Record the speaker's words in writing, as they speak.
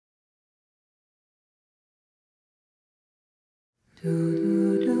Good.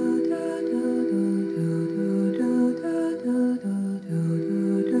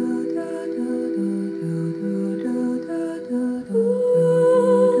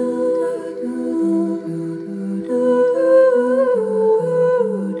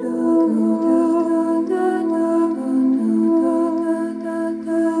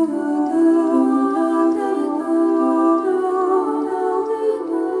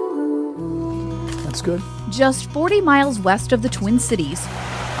 Just 40 miles west of the Twin Cities,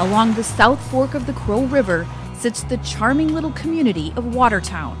 along the South Fork of the Crow River, sits the charming little community of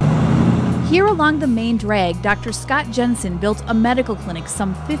Watertown. Here along the main drag, Dr. Scott Jensen built a medical clinic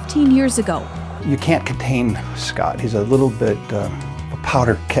some 15 years ago. You can't contain Scott. He's a little bit a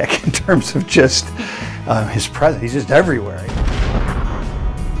powder keg in terms of just his presence. He's just everywhere.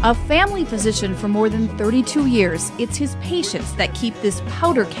 A family physician for more than 32 years, it's his patients that keep this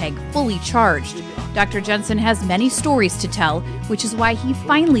powder keg fully charged. Dr. Jensen has many stories to tell, which is why he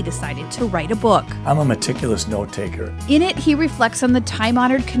finally decided to write a book. I'm a meticulous note-taker. In it, he reflects on the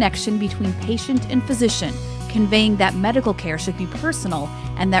time-honored connection between patient and physician, conveying that medical care should be personal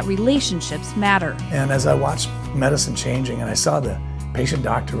and that relationships matter. And as I watched medicine changing and I saw the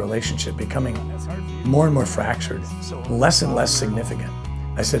patient-doctor relationship becoming more and more fractured, less and less significant,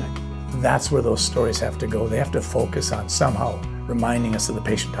 I said, that's where those stories have to go. They have to focus on somehow reminding us of the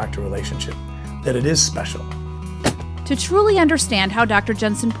patient-doctor relationship, that it is special. To truly understand how Dr.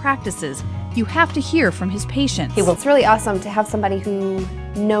 Jensen practices, you have to hear from his patients. Well, it's really awesome to have somebody who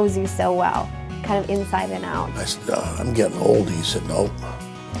knows you so well, kind of inside and out. I said, I'm getting old. He said, no.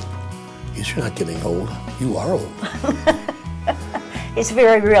 He said, you're not getting old. You are old. It's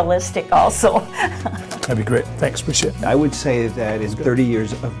very realistic also. That'd be great. Thanks, appreciate it. I would say that in 30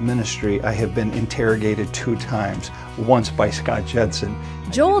 years of ministry, I have been interrogated 2 times, once by Scott Jensen.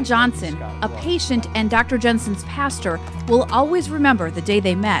 Joel Johnson, a patient and Dr. Jensen's pastor, will always remember the day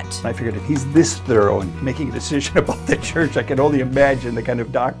they met. I figured if he's this thorough in making a decision about the church, I can only imagine the kind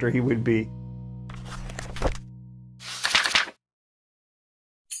of doctor he would be.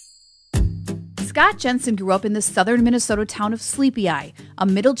 Scott Jensen grew up in the southern Minnesota town of Sleepy Eye, a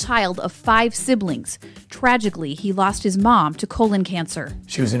middle child of 5 siblings. Tragically, he lost his mom to colon cancer.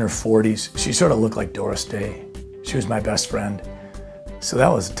 She was in her 40s. She sort of looked like Doris Day. She was my best friend. So that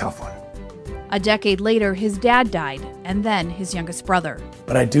was a tough one. A decade later, his dad died, and then his youngest brother.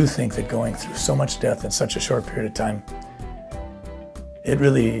 But I do think that going through so much death in such a short period of time, it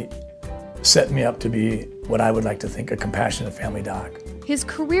really set me up to be what I would like to think a compassionate family doc. His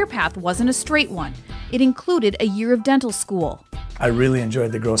career path wasn't a straight one. It included a year of dental school. I really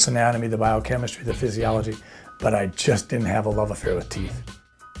enjoyed the gross anatomy, the biochemistry, the physiology, but I just didn't have a love affair with teeth.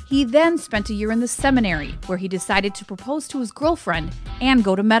 He then spent a year in the seminary, where he decided to propose to his girlfriend and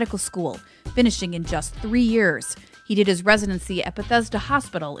go to medical school, finishing in just 3 years. He did his residency at Bethesda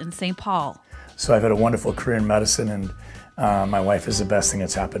Hospital in St. Paul. So I've had a wonderful career in medicine, and my wife is the best thing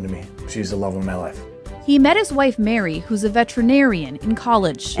that's happened to me. She's the love of my life. He met his wife, Mary, who's a veterinarian, in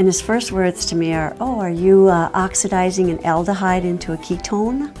college. And his first words to me are, oh, are you oxidizing an aldehyde into a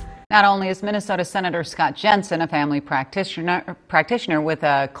ketone? Not only is Minnesota Senator Scott Jensen a family practitioner with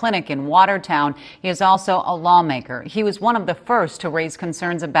a clinic in Watertown, he is also a lawmaker. He was one of the first to raise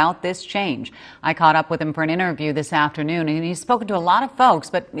concerns about this change. I caught up with him for an interview this afternoon, and he's spoken to a lot of folks,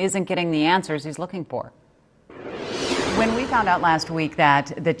 but isn't getting the answers he's looking for. When we found out last week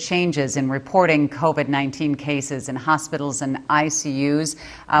that the changes in reporting COVID-19 cases in hospitals and ICUs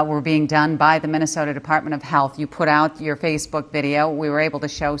were being done by the Minnesota Department of Health, you put out your Facebook video. We were able to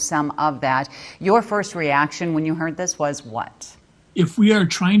show some of that. Your first reaction when you heard this was what? If we are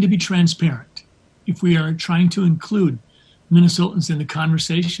trying to be transparent, if we are trying to include Minnesotans in the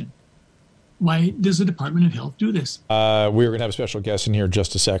conversation, why does the Department of Health do this? We're going to have a special guest in here in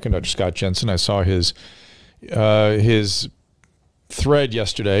just a second, Dr. Scott Jensen. I saw his thread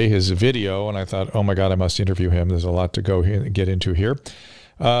yesterday, his video, and I thought, oh my God, I must interview him. There's a lot to get into here.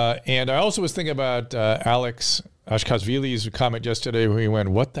 And I also was thinking about Alex Ashkashvili's comment yesterday where he went,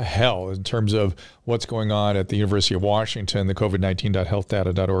 what the hell, in terms of what's going on at the University of Washington, the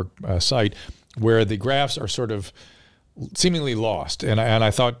COVID-19.healthdata.org site, where the graphs are sort of seemingly lost. And I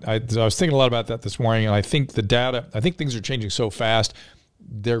was thinking a lot about that this morning, and I think the data, I think things are changing so fast,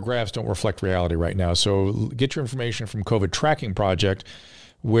 their graphs don't reflect reality right now. So get your information from COVID Tracking Project,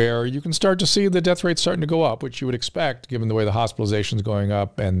 where you can start to see the death rate starting to go up, which you would expect given the way the hospitalization is going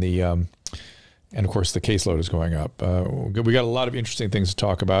up and the and of course the caseload is going up. We got a lot of interesting things to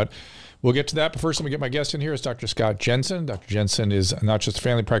talk about. We'll get to that, but first let me get my guest in here. Is Dr. Scott Jensen. Dr. Jensen is not just a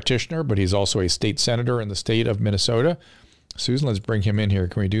family practitioner, but he's also a state senator in the state of Minnesota. Susan, let's bring him in here.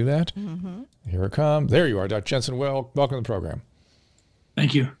 Can we do that? Mm-hmm. Here it comes. There you are, Dr. Jensen. Well, welcome to the program.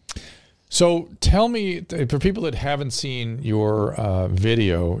 Thank you. So tell me, for people that haven't seen your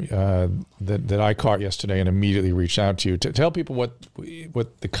video that I caught yesterday and immediately reached out to you, to tell people what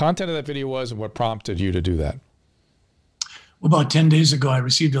the content of that video was and what prompted you to do that. About 10 days ago, I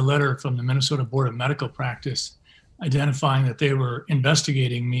received a letter from the Minnesota Board of Medical Practice identifying that they were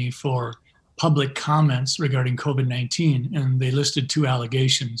investigating me for public comments regarding COVID-19, and they listed 2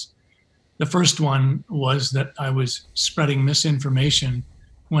 allegations. The first one was that I was spreading misinformation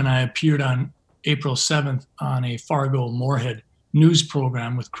when I appeared on April 7th on a Fargo-Moorhead news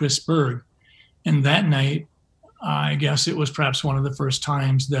program with Chris Berg. And that night, I guess it was perhaps one of the first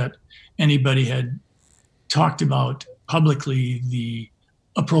times that anybody had talked about publicly the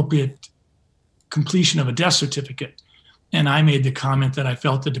appropriate completion of a death certificate. And I made the comment that I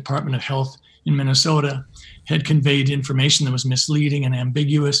felt the Department of Health in Minnesota had conveyed information that was misleading and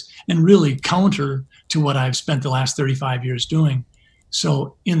ambiguous and really counter to what I've spent the last 35 years doing.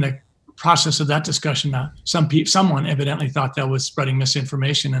 So in the process of that discussion, someone evidently thought that was spreading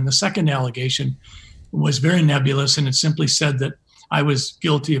misinformation. And the second allegation was very nebulous, and it simply said that I was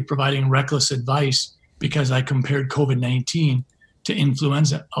guilty of providing reckless advice because I compared COVID-19 to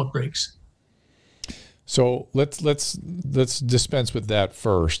influenza outbreaks. So let's dispense with that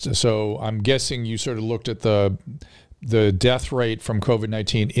first. So I'm guessing you sort of looked at the death rate from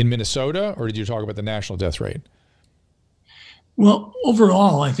COVID-19 in Minnesota, or did you talk about the national death rate? Well,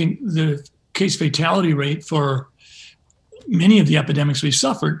 overall, I think the case fatality rate for many of the epidemics we've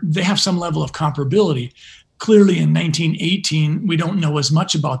suffered, they have some level of comparability. Clearly in 1918, we don't know as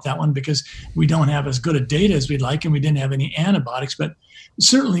much about that one because we don't have as good a data as we'd like, and we didn't have any antibiotics. But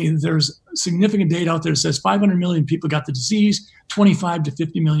certainly there's significant data out there that says 500 million people got the disease, 25 to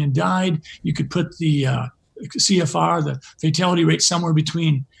 50 million died. You could put the CFR, the fatality rate, somewhere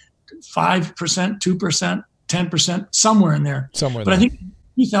between 5%, 2%, 10%, somewhere in there. I think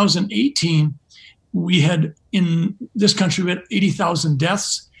in 2018, we had in this country, we had 80,000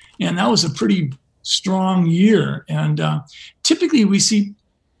 deaths, and that was a pretty strong year. And typically we see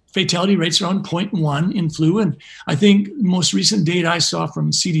fatality rates around 0.1 in flu. And I think most recent data I saw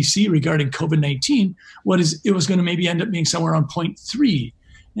from CDC regarding COVID-19, it was going to maybe end up being somewhere around 0.3.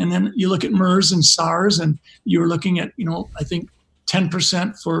 And then you look at MERS and SARS, and you're looking at, I think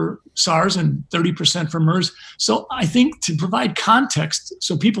 10% for SARS and 30% for MERS. So I think to provide context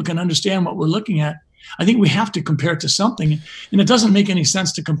so people can understand what we're looking at, I think we have to compare it to something. And it doesn't make any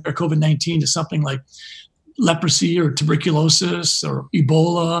sense to compare COVID-19 to something like leprosy or tuberculosis or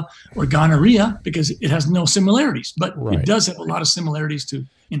Ebola or gonorrhea because it has no similarities. But It does have a lot of similarities to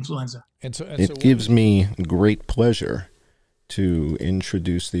influenza. It gives me great pleasure to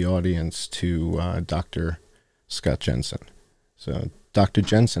introduce the audience to Dr. Scott Jensen. So, Dr.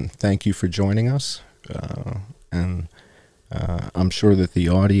 Jensen, thank you for joining us. I'm sure that the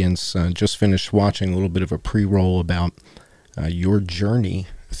audience just finished watching a little bit of a pre-roll about your journey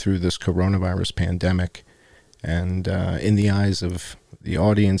through this coronavirus pandemic. And in the eyes of the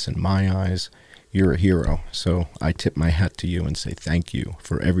audience and my eyes, you're a hero. So I tip my hat to you and say thank you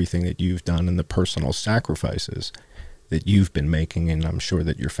for everything that you've done and the personal sacrifices that you've been making, and I'm sure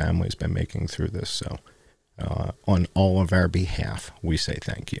that your family's been making through this. So on all of our behalf, we say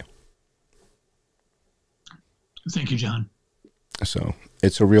thank you. Thank you, John. So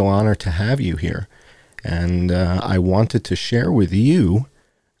it's a real honor to have you here. And I wanted to share with you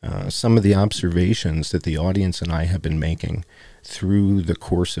some of the observations that the audience and I have been making through the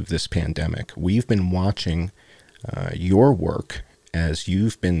course of this pandemic. We've been watching your work as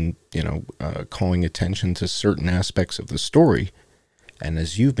you've been, calling attention to certain aspects of the story. And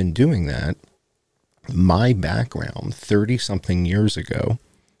as you've been doing that, my background, 30-something years ago,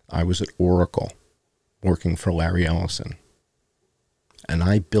 I was at Oracle working for Larry Ellison. And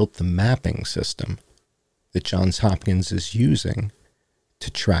I built the mapping system that Johns Hopkins is using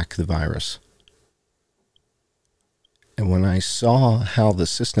to track the virus. And when I saw how the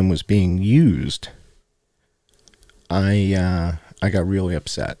system was being used, I got really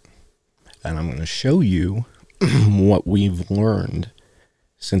upset. And I'm going to show you what we've learned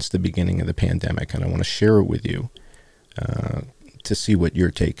since the beginning of the pandemic, and I want to share it with you to see what your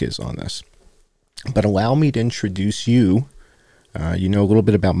take is on this. But allow me to introduce you. You know a little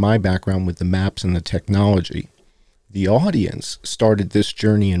bit about my background with the maps and the technology. The audience started this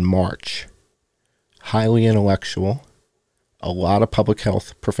journey in March. Highly intellectual, a lot of public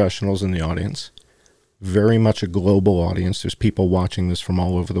health professionals in the audience, very much a global audience. There's people watching this from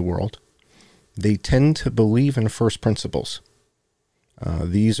all over the world. They tend to believe in first principles.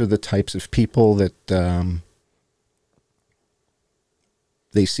 These are the types of people that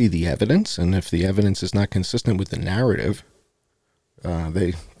they see the evidence, and if the evidence is not consistent with the narrative,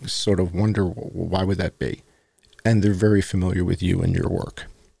 They sort of wonder, why would that be? And they're very familiar with you and your work.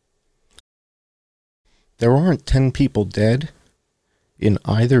 There aren't 10 people dead in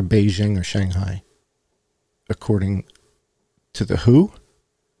either Beijing or Shanghai, according to the WHO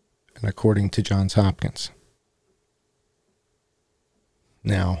and according to Johns Hopkins.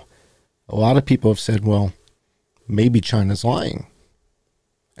 Now, a lot of people have said, well, maybe China's lying.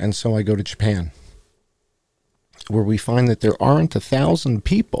 And so I go to Japan, where we find that there aren't 1,000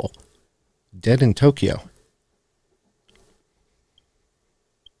 people dead in Tokyo.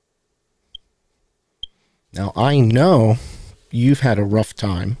 Now, I know you've had a rough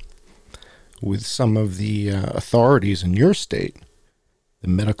time with some of the authorities in your state. The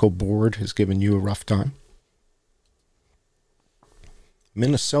medical board has given you a rough time.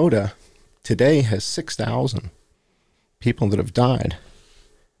 Minnesota today has 6,000 people that have died.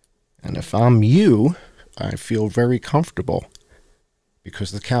 And if I'm you, I feel very comfortable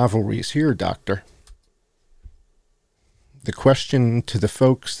because the cavalry is here, doctor. The question to the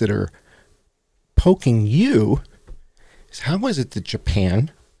folks that are poking you is, how is it that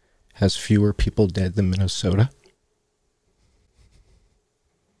Japan has fewer people dead than Minnesota?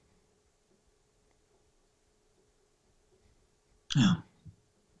 Yeah.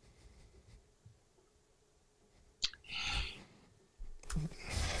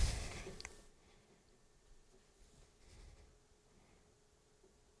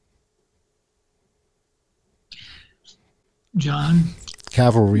 John?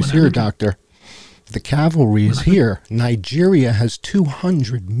 Cavalry's here, doctor. The cavalry is here. Nigeria has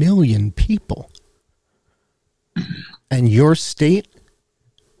 200 million people. And your state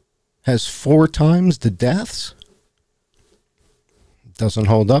has 4 times the deaths? Doesn't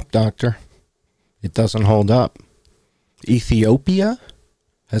hold up, doctor. It doesn't hold up. Ethiopia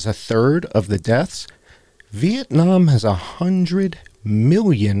has 1/3 of the deaths. Vietnam has 100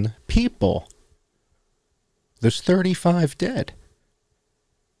 million people. There's 35 dead.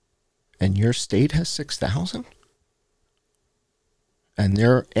 And your state has 6,000? And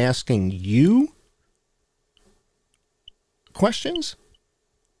they're asking you questions?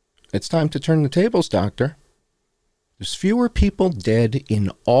 It's time to turn the tables, doctor. There's fewer people dead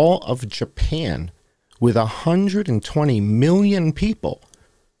in all of Japan with 120 million people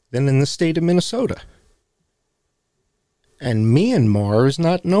than in the state of Minnesota. And Myanmar is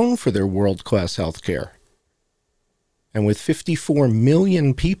not known for their world-class health care. And with 54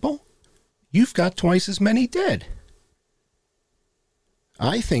 million people, you've got twice as many dead.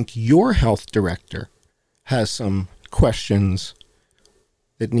 I think your health director has some questions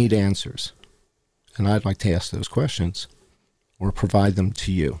that need answers. And I'd like to ask those questions or provide them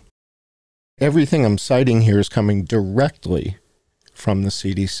to you. Everything I'm citing here is coming directly from the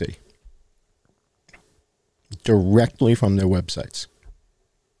CDC. Directly from their websites.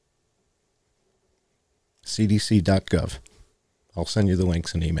 cdc.gov. I'll send you the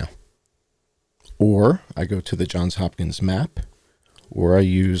links in email. Or I go to the Johns Hopkins map, or I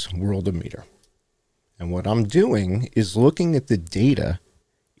use Worldometer. And what I'm doing is looking at the data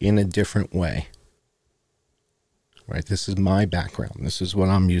in a different way. Right? This is my background. This is what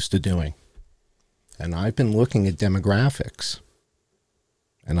I'm used to doing. And I've been looking at demographics.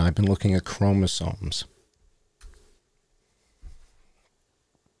 And I've been looking at chromosomes.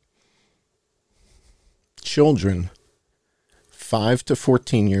 Children 5 to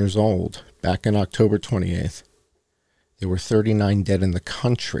 14 years old, back in October 28th, there were 39 dead in the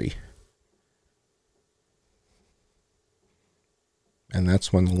country. And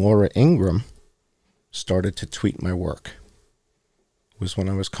that's when Laura Ingraham started to tweet my work. It was when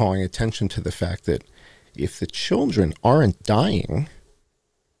I was calling attention to the fact that if the children aren't dying,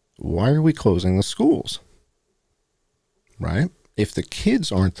 why are we closing the schools? Right? If the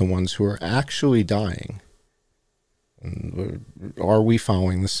kids aren't the ones who are actually dying, are we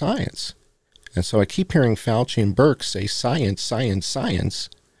following the science? And so I keep hearing Fauci and Birx say science, science, science,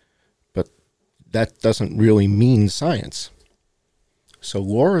 but that doesn't really mean science. So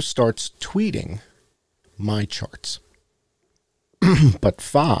Laura starts tweeting my charts. But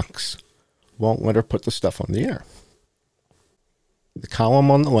Fox won't let her put the stuff on the air. The column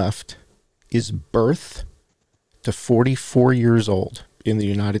on the left is birth to 44 years old in the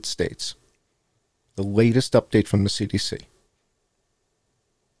United States. The latest update from the CDC.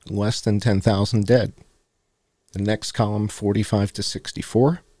 Less than 10,000 dead. The next column, 45 to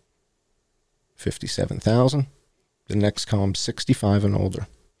 64, 57,000. The next column, 65 and older.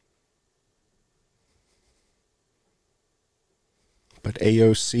 But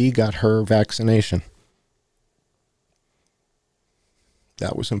AOC got her vaccination.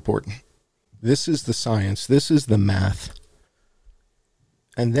 That was important. This is the science. This is the math.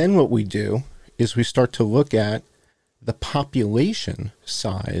 And then what we do is we start to look at the population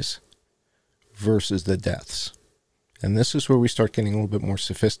size versus the deaths. And this is where we start getting a little bit more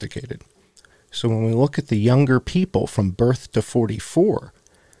sophisticated. So when we look at the younger people from birth to 44,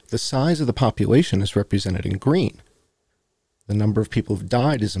 the size of the population is represented in green. The number of people who've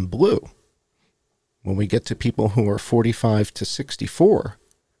died is in blue. When we get to people who are 45 to 64,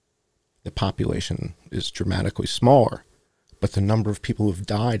 the population is dramatically smaller, but the number of people who've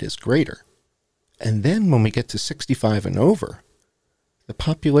died is greater. And then when we get to 65 and over, the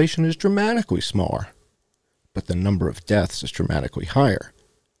population is dramatically smaller, but the number of deaths is dramatically higher.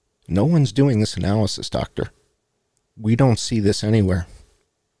 No one's doing this analysis, doctor. We don't see this anywhere.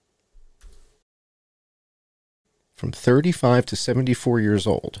 From 35 to 74 years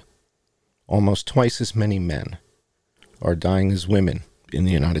old, almost twice as many men are dying as women in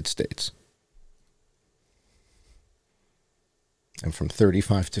the United States. And from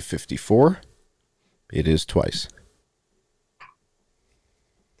 35 to 54, it is twice.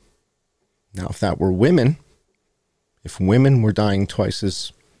 Now, if that were women, if women were dying twice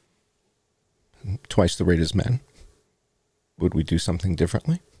the rate as men, would we do something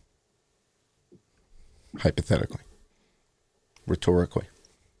differently? Hypothetically. Rhetorically.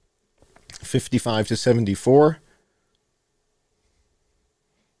 55 to 74,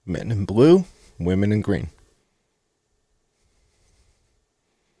 men in blue, women in green.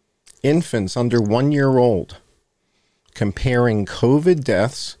 Infants under 1 year old, comparing COVID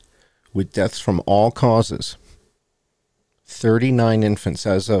deaths with deaths from all causes. 39 infants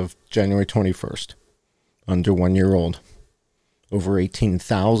as of January 21st, under 1 year old. Over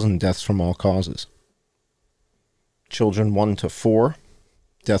 18,000 deaths from all causes. Children 1 to 4,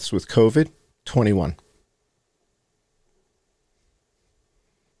 deaths with COVID, 21.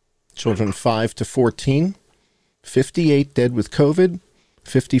 Children 5 to 14, 58 dead with COVID,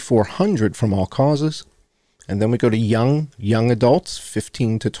 5,400 from all causes. And then we go to young adults,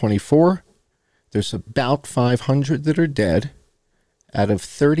 15 to 24. There's about 500 that are dead out of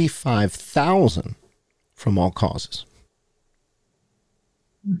 35,000 from all causes.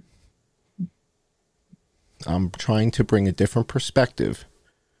 I'm trying to bring a different perspective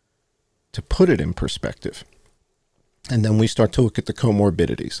to put it in perspective. And then we start to look at the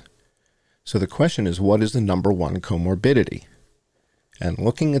comorbidities. So the question is, what is the number one comorbidity? And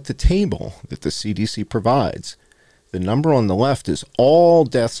looking at the table that the CDC provides, the number on the left is all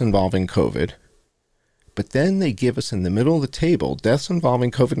deaths involving COVID. But then they give us in the middle of the table deaths involving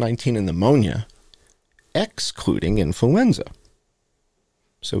COVID-19 and pneumonia, excluding influenza.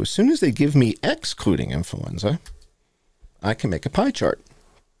 So as soon as they give me excluding influenza, I can make a pie chart.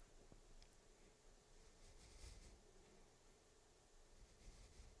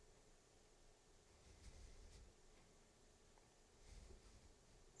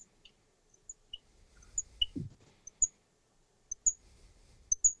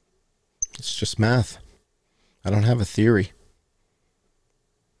 It's just math. I don't have a theory.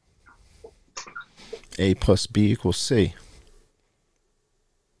 A plus B equals C.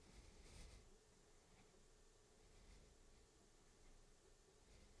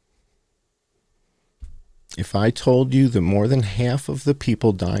 If I told you that more than half of the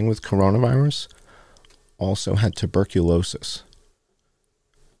people dying with coronavirus also had tuberculosis,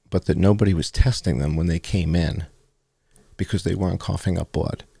 but that nobody was testing them when they came in because they weren't coughing up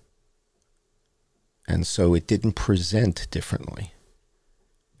blood, and so it didn't present differently,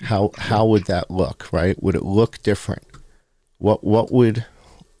 how would that look, right? Would it look different? What would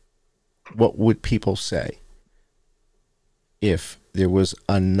people say if there was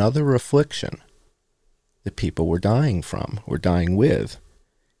another affliction that people were dying from or dying with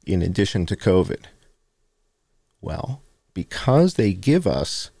in addition to COVID? Well, because they give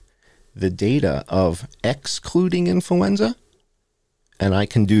us the data of excluding influenza, and I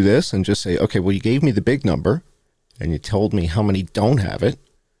can do this and just say, okay, well, you gave me the big number and you told me how many don't have it.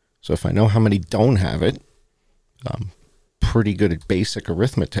 So if I know how many don't have it, I'm pretty good at basic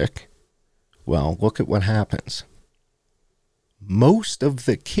arithmetic. Well, look at what happens. Most of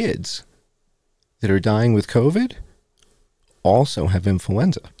the kids that are dying with COVID also have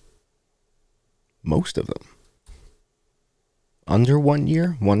influenza. Most of them. Under 1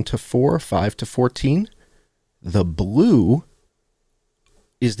 year, 1 to 4, 5 to 14, the blue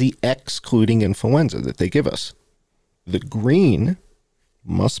is the excluding influenza that they give us. The green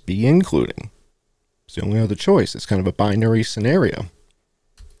must be including. It's the only other choice. It's kind of a binary scenario.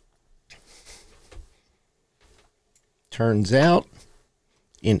 Turns out,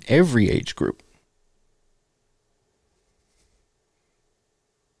 in every age group,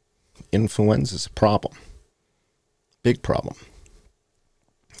 influenza is a problem. Big problem.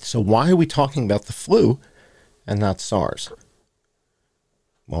 So why are we talking about the flu and not SARS?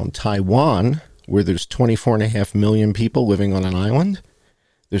 Well, in Taiwan, where there's 24.5 million people living on an island,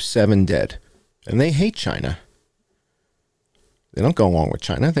 there's 7 dead. And they hate China. They don't go along with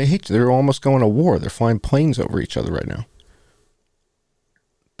China. They're almost going to war. They're flying planes over each other right now.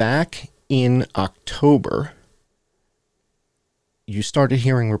 Back in October, you started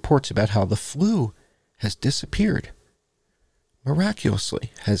hearing reports about how the flu has disappeared.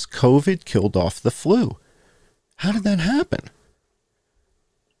 Miraculously, has COVID killed off the flu? How did that happen?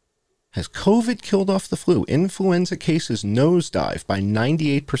 Has COVID killed off the flu? Influenza cases nosedive by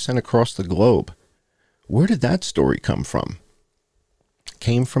 98% across the globe. Where did that story come from?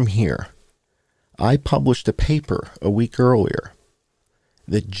 Came from here. I published a paper a week earlier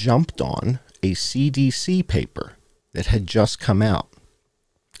that jumped on a CDC paper that had just come out.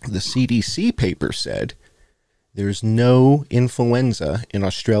 The CDC paper said there's no influenza in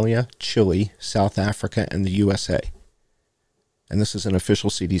Australia, Chile, South Africa, and the USA. And this is an official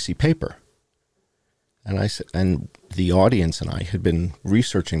CDC paper. And I said, and the audience and I had been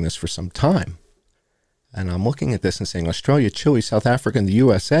researching this for some time. And I'm looking at this and saying, Australia, Chile, South Africa, and the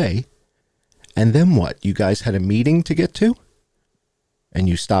USA. And then what? You guys had a meeting to get to? And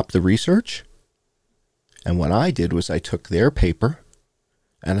you stopped the research? And what I did was I took their paper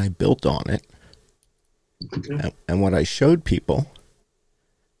and I built on it. Okay. And what I showed people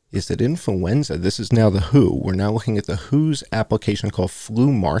is that influenza, this is now the WHO. We're now looking at the WHO's application called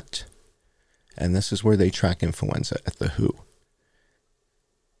FluMart. And this is where they track influenza at the WHO.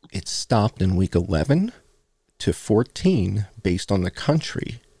 It stopped in week 11 to 14 based on the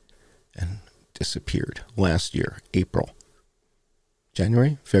country and disappeared last year, April,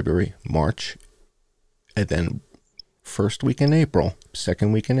 January, February, March, and then first week in April,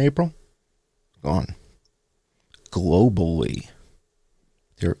 second week in April, gone. Globally,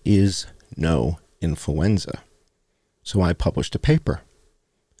 there is no influenza. So I published a paper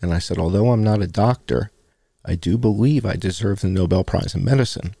and I said, although I'm not a doctor, I do believe I deserve the Nobel Prize in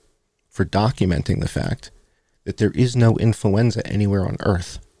Medicine for documenting the fact that there is no influenza anywhere on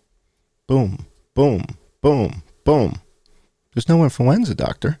Earth. Boom, boom, boom, boom. There's no influenza,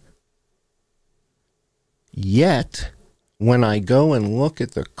 doctor. Yet, when I go and look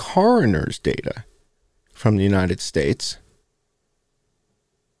at the coroner's data from the United States,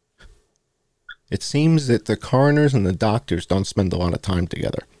 it seems that the coroners and the doctors don't spend a lot of time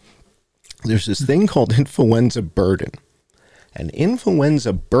together. There's this thing called influenza burden. And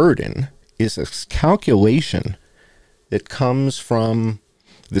influenza burden is a calculation that comes from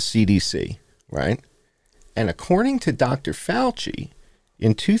the CDC, right? And according to Dr. Fauci,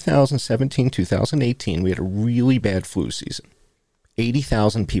 in 2017, 2018, we had a really bad flu season.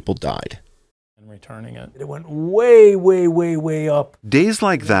 80,000 people died. And returning it. It went way, way, way, way up. Days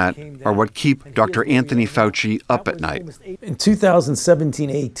like that are what keep Dr. Anthony Fauci up at night. In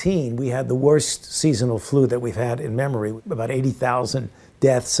 2017-18, we had the worst seasonal flu that we've had in memory, about 80,000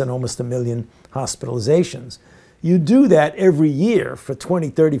 deaths and almost 1 million hospitalizations. You do that every year for 20,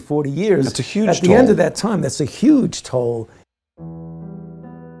 30, 40 years. That's a huge toll. At the end of that time, that's a huge toll.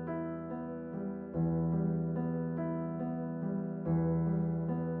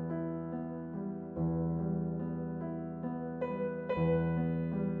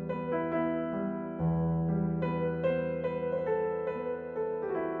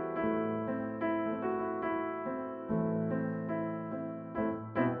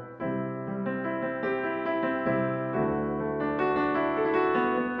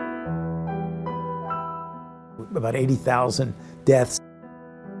 About 80,000 deaths.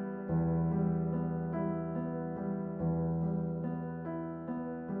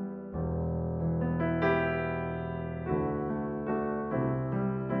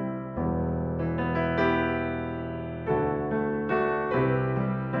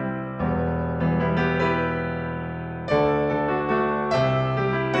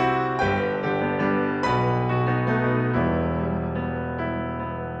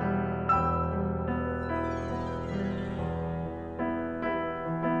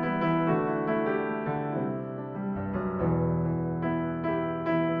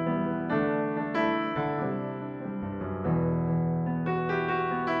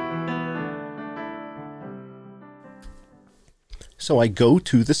 So I go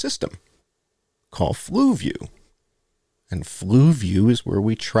to the system called FluView. And FluView is where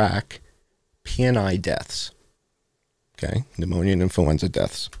we track PNI deaths. Okay, pneumonia and influenza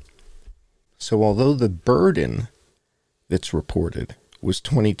deaths. So although the burden that's reported was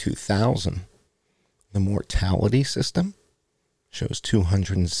 22,000, the mortality system shows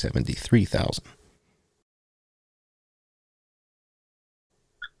 273,000.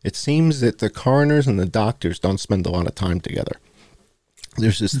 It seems that the coroners and the doctors don't spend a lot of time together.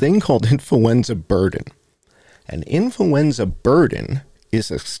 There's this thing called influenza burden. And influenza burden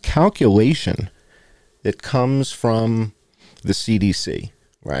is a calculation that comes from the CDC,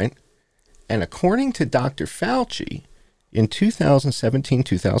 right? And according to Dr. Fauci, in 2017,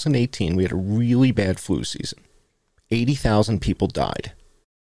 2018, we had a really bad flu season. 80,000 people died.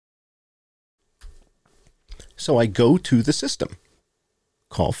 So I go to the system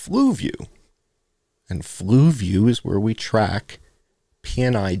called FluView. And FluView is where we track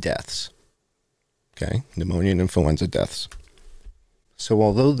P&I deaths. Okay, pneumonia and influenza deaths. So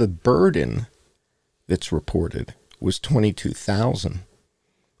although the burden that's reported was 22,000,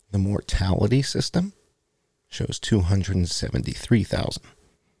 the mortality system shows 273,000.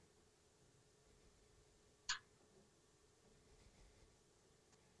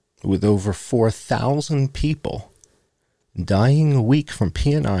 With over 4,000 people dying a week from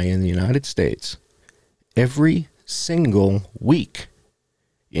P&I in the United States every single week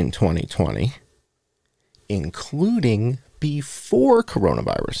in 2020, including before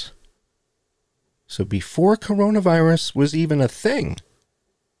coronavirus. So before coronavirus was even a thing,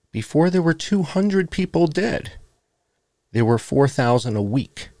 before there were 200 people dead, there were 4,000 a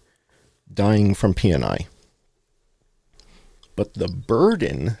week dying from P&I. But the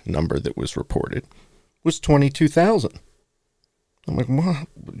burden number that was reported was 22,000. I'm like, what?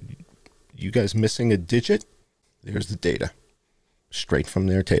 You guys missing a digit? There's the data. Straight from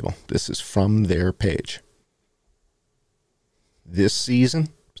their table. This is from their page. This season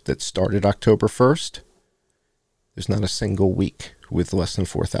that started October 1st, there's not a single week with less than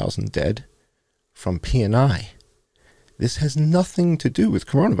 4,000 dead from P&I. This has nothing to do with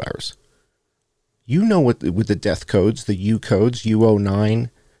coronavirus. You know what with the death codes, the U codes, U09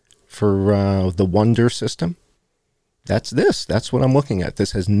 for the Wonder system. That's this. That's what I'm looking at.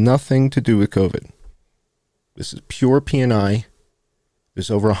 This has nothing to do with COVID. This is pure P&I.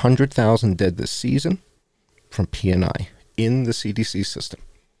 There's over 100,000 dead this season from P&I in the CDC system.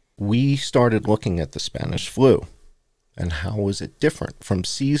 We started looking at the Spanish flu and how was it different from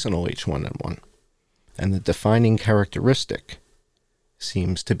seasonal H1N1. And the defining characteristic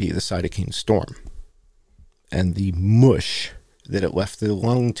seems to be the cytokine storm and the mush that it left the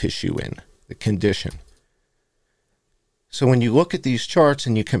lung tissue in, the condition. So when you look at these charts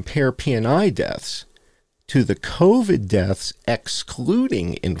and you compare P&I deaths to the COVID deaths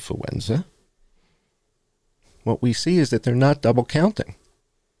excluding influenza, what we see is that they're not double counting.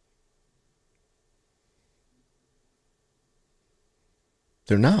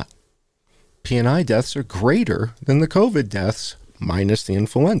 They're not. P&I deaths are greater than the COVID deaths minus the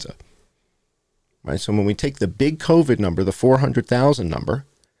influenza. Right? So when we take the big COVID number, the 400,000 number,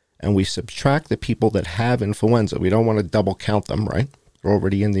 and we subtract the people that have influenza, we don't want to double count them, right? They're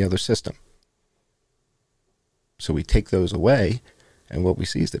already in the other system. So we take those away, and what we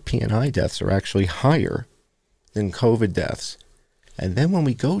see is that P&I deaths are actually higher than COVID deaths. And then when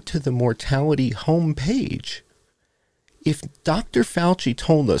we go to the mortality homepage, if Dr. Fauci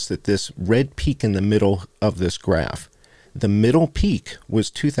told us that this red peak in the middle of this graph, the middle peak was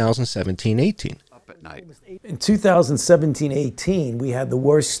 2017-18. In 2017-18, we had the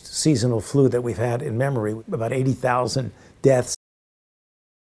worst seasonal flu that we've had in memory, about 80,000 deaths.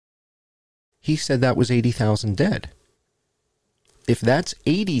 He said that was 80,000 dead. If that's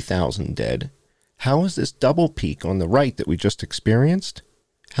 80,000 dead, how is this double peak on the right that we just experienced?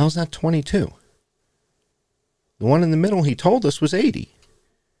 How's that 22? The one in the middle he told us was 80.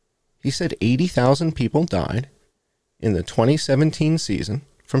 He said 80,000 people died in the 2017 season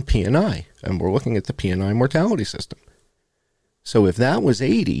from P&I, and we're looking at the P&I mortality system. So if that was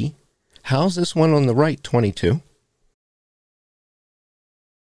 80, how's this one on the right 22?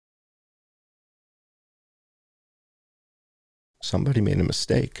 Somebody made a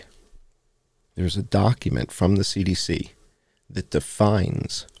mistake. There's a document from the CDC that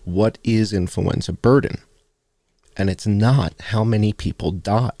defines what is influenza burden. And it's not how many people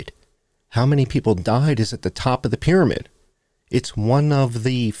died. How many people died is at the top of the pyramid. It's one of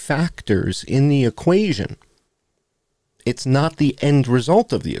the factors in the equation. It's not the end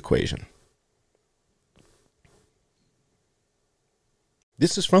result of the equation.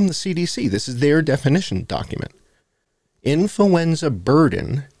 This is from the CDC. This is their definition document. Influenza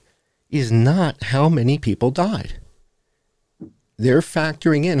burden is not how many people died. They're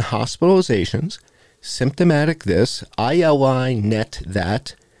factoring in hospitalizations, symptomatic this, ILI, net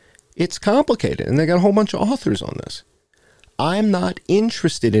that. It's complicated, and they got a whole bunch of authors on this. I'm not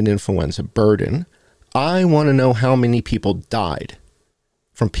interested in influenza burden. I want to know how many people died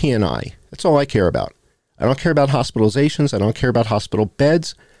from P&I. That's all I care about. I don't care about hospitalizations. I don't care about hospital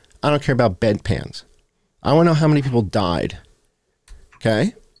beds. I don't care about bedpans. I want to know how many people died.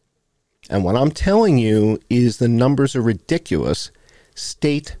 Okay? And what I'm telling you is the numbers are ridiculous,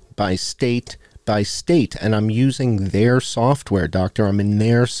 state by state by state. And I'm using their software, doctor. I'm in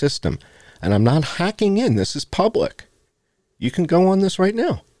their system. And I'm not hacking in. This is public. You can go on this right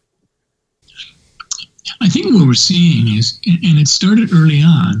now. I think what we're seeing is, and it started early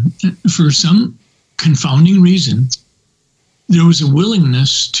on, for some confounding reason, there was a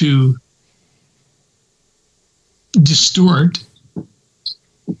willingness to distort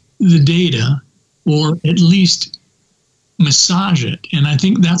the data, or at least massage it. And I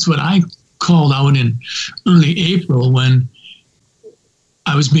think that's what I called out in early April when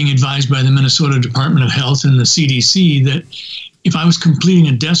I was being advised by the Minnesota Department of Health and the CDC that if I was completing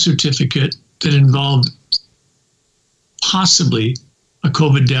a death certificate that involved possibly a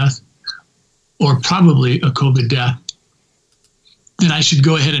COVID death or probably a COVID death, then I should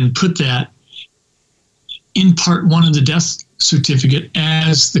go ahead and put that in part one of the death certificate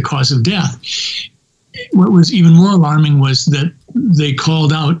as the cause of death. What was even more alarming was that they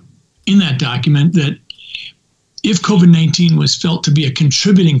called out in that document that if COVID-19 was felt to be a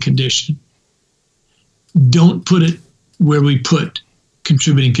contributing condition, don't put it where we put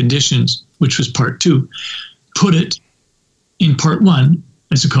contributing conditions, which was part 2. Put it in part 1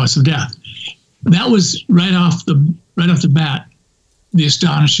 as a cause of death. That was right off the bat, the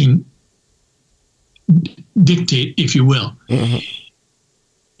astonishing dictate, if you will. Mm-hmm.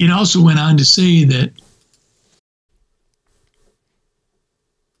 It also went on to say that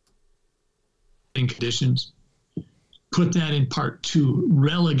in conditions, put that in part 2,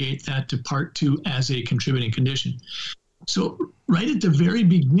 relegate that to part 2 as a contributing condition. So right at the very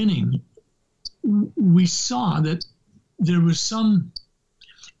beginning, we saw that there was some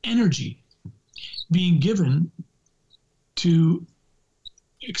energy being given to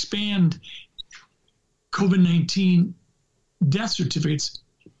expand COVID-19 death certificates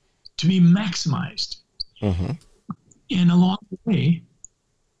to be maximized. Mm-hmm. And along the way,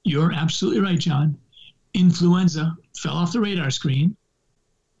 you're absolutely right, John, influenza fell off the radar screen.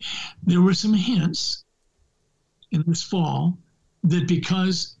 There were some hints in this fall that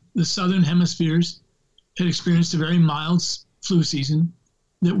because the southern hemispheres had experienced a very mild flu season,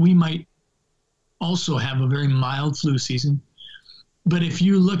 that we might also have a very mild flu season. But if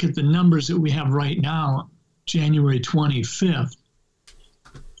you look at the numbers that we have right now, January 25th,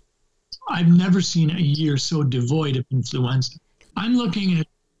 I've never seen a year so devoid of influenza. I'm looking at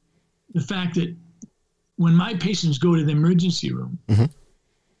the fact that when my patients go to the emergency room, mm-hmm.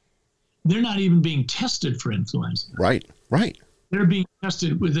 they're not even being tested for influenza. Right. They're being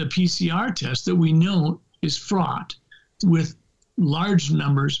tested with a PCR test that we know is fraught with large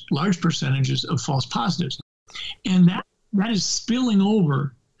percentages of false positives. And that is spilling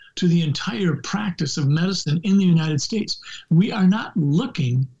over to the entire practice of medicine in the United States. We are not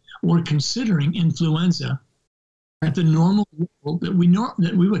looking or considering influenza at the normal level that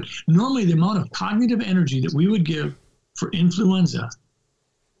we would. Normally, the amount of cognitive energy that we would give for influenza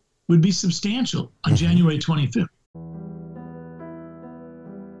would be substantial on mm-hmm. January 25th.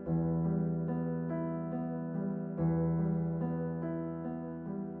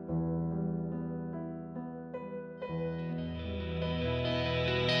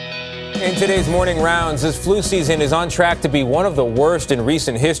 In today's morning rounds, this flu season is on track to be one of the worst in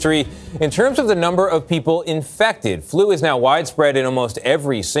recent history. In terms of the number of people infected, flu is now widespread in almost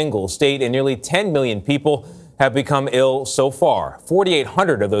every single state, and nearly 10 million people have become ill so far.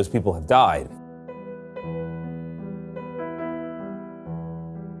 4,800 of those people have died.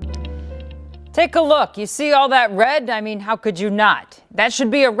 Take a look. You see all that red? I mean, how could you not? That should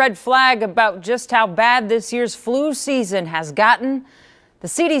be a red flag about just how bad this year's flu season has gotten. The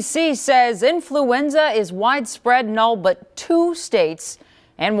CDC says influenza is widespread in all but 2 states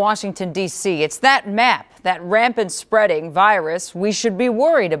and Washington, D.C. It's that map, that rampant spreading virus we should be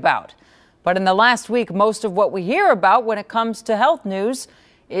worried about. But in the last week, most of what we hear about when it comes to health news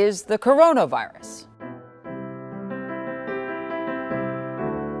is the coronavirus.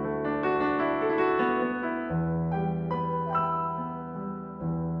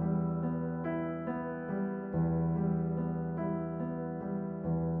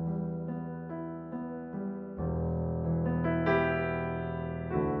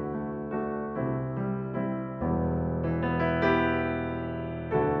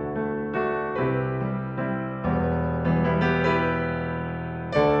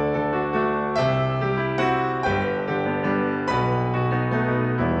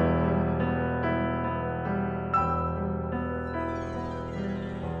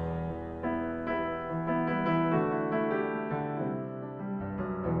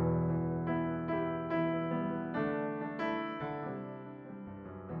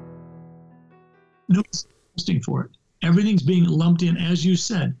 nobody's testing for it. Everything's being lumped in, as you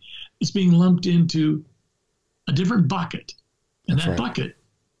said. It's being lumped into a different bucket, and that bucket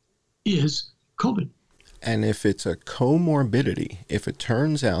is COVID. And if it's a comorbidity, if it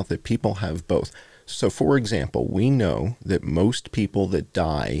turns out that people have both. So, for example, we know that most people that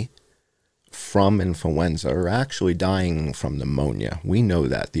die from influenza are actually dying from pneumonia. We know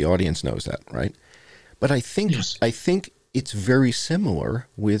that. The audience knows that, right? But I think it's very similar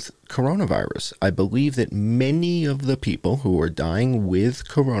with coronavirus. I believe that many of the people who are dying with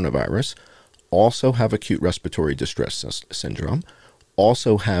coronavirus also have acute respiratory distress syndrome,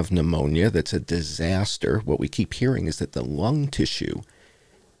 also have pneumonia. That's a disaster. What we keep hearing is that the lung tissue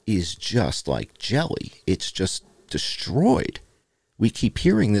is just like jelly. It's just destroyed. We keep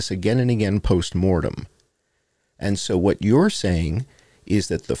hearing this again and again post-mortem. And so what you're saying is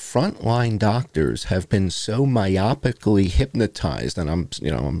that the frontline doctors have been so myopically hypnotized, and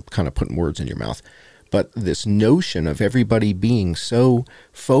I'm kind of putting words in your mouth, but this notion of everybody being so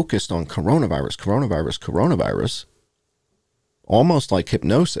focused on coronavirus, almost like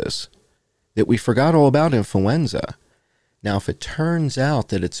hypnosis, that we forgot all about influenza. Now, if it turns out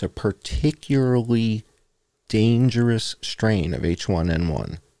that it's a particularly dangerous strain of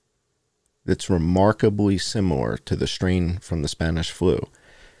H1N1 that's remarkably similar to the strain from the Spanish flu,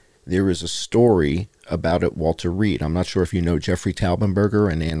 there is a story about it, Walter Reed. I'm not sure if you know Jeffrey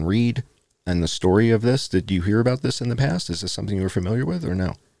Taubenberger and Ann Reed and the story of this. Did you hear about this in the past? Is this something you were familiar with or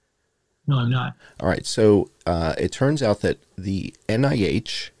no? No, I'm not. All right. So it turns out that the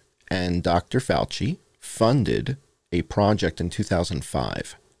NIH and Dr. Fauci funded a project in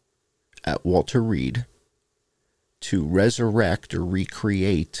 2005 at Walter Reed to resurrect or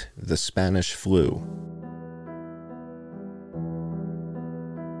recreate the Spanish flu.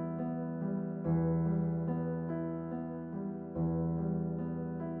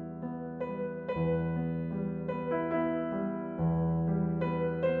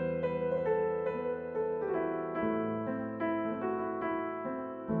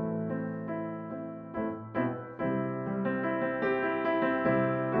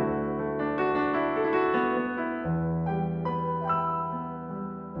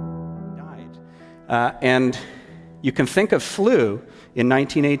 And you can think of flu in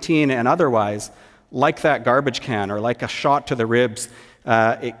 1918 and otherwise like that garbage can or like a shot to the ribs.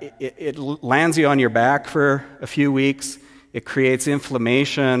 It lands you on your back for a few weeks. It creates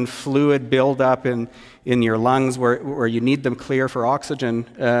inflammation, fluid buildup in your lungs where you need them clear for oxygen,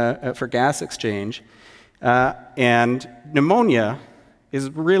 for gas exchange. And pneumonia is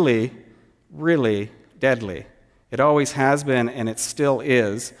really, really deadly. It always has been, and it still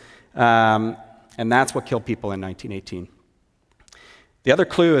is. And that's what killed people in 1918. The other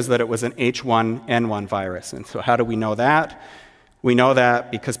clue is that it was an H1N1 virus. And so how do we know that? We know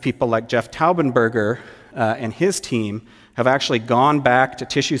that because people like Jeff Taubenberger and his team have actually gone back to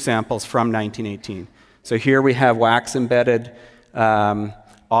tissue samples from 1918. So here we have wax-embedded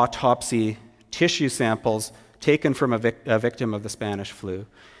autopsy tissue samples taken from a victim of the Spanish flu.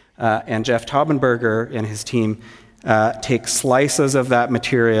 And Jeff Taubenberger and his team take slices of that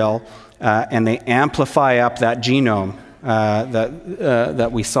material and they amplify up that genome that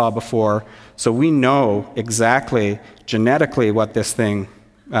we saw before. So we know exactly genetically what this thing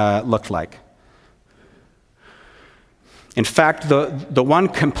looked like. In fact, the one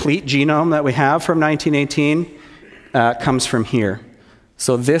complete genome that we have from 1918 comes from here.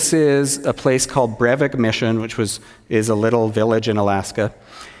 So this is a place called Brevik Mission, which is a little village in Alaska.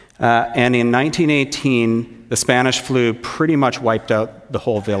 And in 1918, the Spanish flu pretty much wiped out the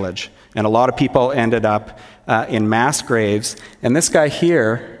whole village. And a lot of people ended up in mass graves. And this guy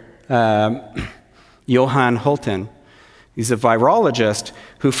here, Johan Hultin, he's a virologist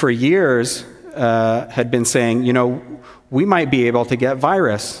who for years had been saying, you know, we might be able to get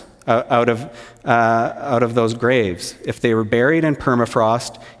virus out of those graves. If they were buried in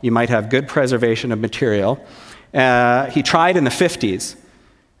permafrost, you might have good preservation of material. He tried in the 50s,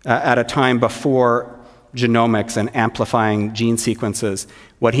 at a time before genomics and amplifying gene sequences.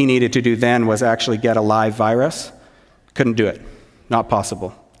 What he needed to do then was actually get a live virus. Couldn't do it. Not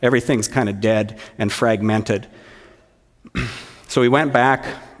possible. Everything's kind of dead and fragmented. So he went back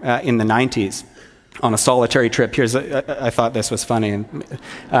in the 90s on a solitary trip. I thought this was funny.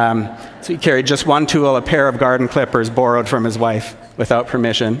 So he carried just one tool, a pair of garden clippers borrowed from his wife without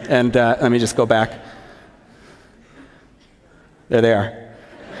permission. And let me just go back. There they are.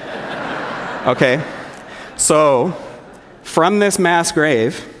 Okay. So from this mass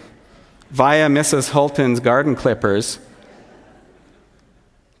grave, via Mrs. Hultin's garden clippers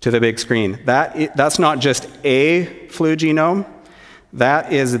to the big screen. That's not just a flu genome.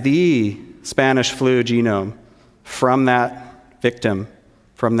 That is the Spanish flu genome from that victim,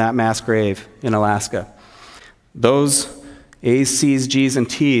 from that mass grave in Alaska. Those A's, C's, G's, and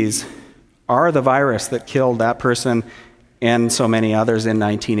T's are the virus that killed that person and so many others in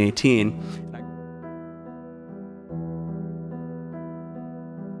 1918.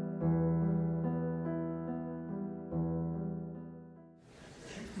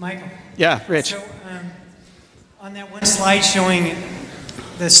 Michael. Yeah, Rich. So on that one slide showing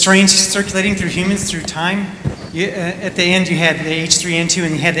the strains circulating through humans through time, at the end you had the H3N2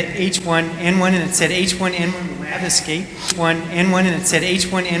 and you had the H1N1 and it said H1N1 lab escape. H1N1 and it said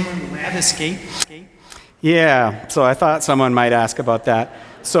H1N1 lab escape. Yeah, so I thought someone might ask about that.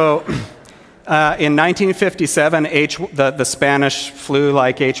 So in 1957, the Spanish flu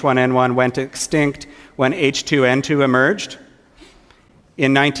like H1N1 went extinct when H2N2 emerged.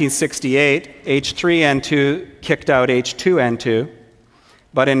 In 1968, H3N2 kicked out H2N2.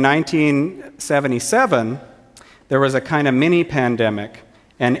 But in 1977, there was a kind of mini pandemic,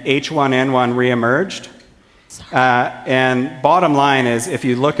 and H1N1 reemerged. And bottom line is, if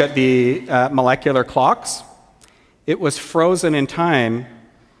you look at the molecular clocks, it was frozen in time,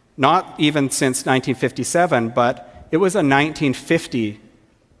 not even since 1957, but it was a 1950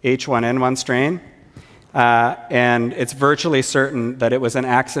 H1N1 strain. And it's virtually certain that it was an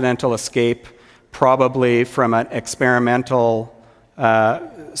accidental escape, probably from an experimental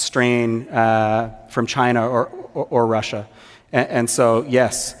strain from China or Russia. And so,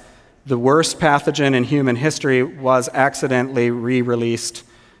 yes, the worst pathogen in human history was accidentally re-released,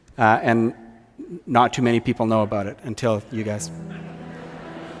 and not too many people know about it until you guys.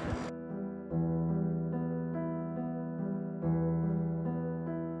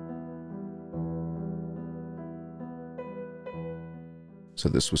 So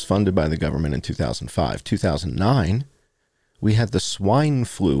this was funded by the government in 2005. 2009, we had the swine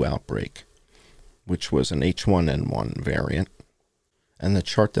flu outbreak, which was an H1N1 variant. And the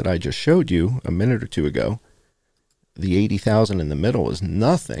chart that I just showed you a minute or two ago, the 80,000 in the middle is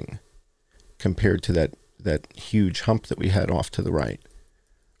nothing compared to that huge hump that we had off to the right.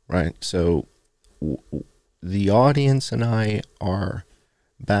 Right? So the audience and I are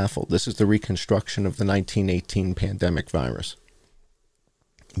baffled. This is the reconstruction of the 1918 pandemic virus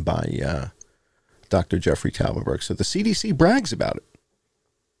by Dr. Jeffrey Taubenberg. So the CDC brags about it.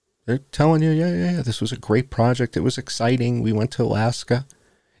 They're telling you, yeah, this was a great project. It was exciting. We went to Alaska.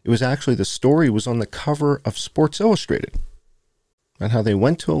 It was actually, the story was on the cover of Sports Illustrated and how they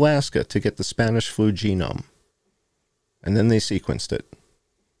went to Alaska to get the Spanish flu genome. And then they sequenced it.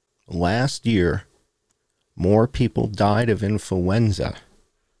 Last year, more people died of influenza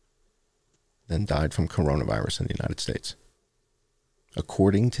than died from coronavirus in the United States,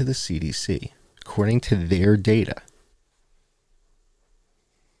 according to the CDC, according to their data.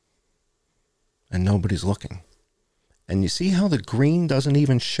 And nobody's looking. And you see how the green doesn't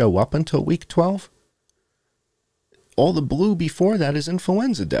even show up until week 12? All the blue before that is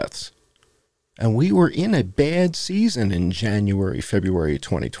influenza deaths. And we were in a bad season in January, February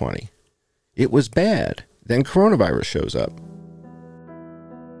 2020. It was bad. Then coronavirus shows up.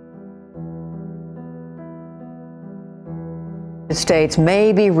 States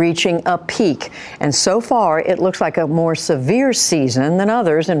may be reaching a peak, and so far it looks like a more severe season than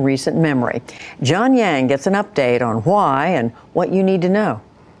others in recent memory. John Yang gets an update on why and what you need to know.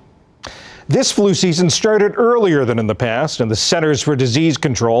 This flu season started earlier than in the past, and the Centers for Disease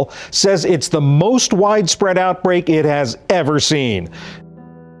Control says it's the most widespread outbreak it has ever seen.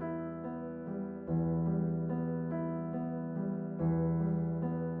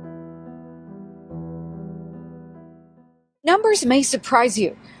 Numbers may surprise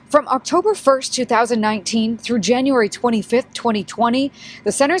you. From October 1st, 2019 through January 25th, 2020,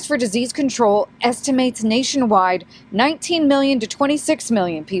 the Centers for Disease Control estimates nationwide 19 million to 26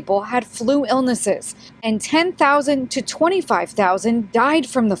 million people had flu illnesses, and 10,000 to 25,000 died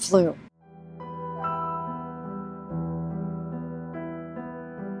from the flu.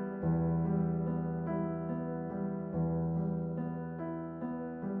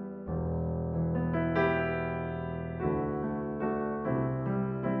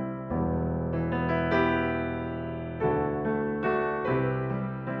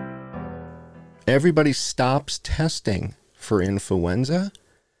 Everybody stops testing for influenza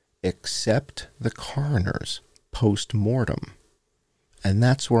except the coroners post-mortem. And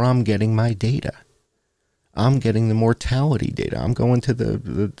that's where I'm getting my data. I'm getting the mortality data. I'm going to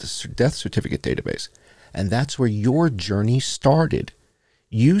the death certificate database. And that's where your journey started.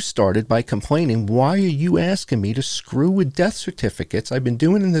 You started by complaining, why are you asking me to screw with death certificates? I've been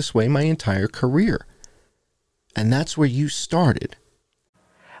doing it this way my entire career. And that's where you started.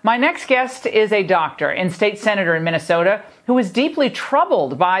 My next guest is a doctor and state senator in Minnesota who is deeply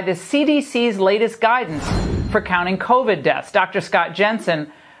troubled by the CDC's latest guidance for counting COVID deaths. Dr. Scott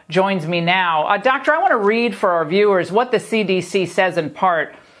Jensen joins me now. Doctor, I want to read for our viewers what the CDC says in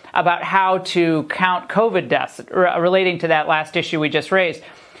part about how to count COVID deaths relating to that last issue we just raised.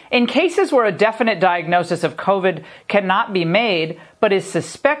 In cases where a definite diagnosis of COVID cannot be made, but is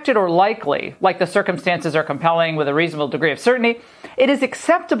suspected or likely, like the circumstances are compelling with a reasonable degree of certainty, it is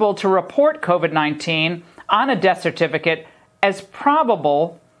acceptable to report COVID-19 on a death certificate as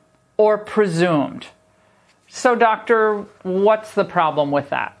probable or presumed. So, doctor, what's the problem with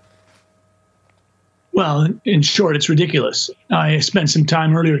that? Well, in short, it's ridiculous. I spent some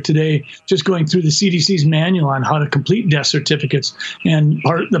time earlier today just going through the CDC's manual on how to complete death certificates and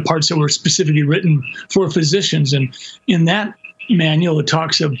the parts that were specifically written for physicians. And in that manual, it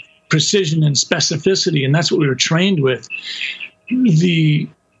talks of precision and specificity, and that's what we were trained with. The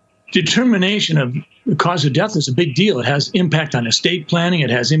determination of the cause of death is a big deal. It has impact on estate planning.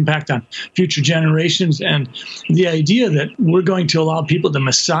 It has impact on future generations. And the idea that we're going to allow people to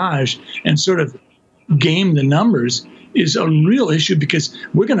massage and sort of game the numbers is a real issue, because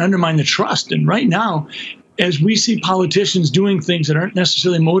we're going to undermine the trust. And right now, as we see politicians doing things that aren't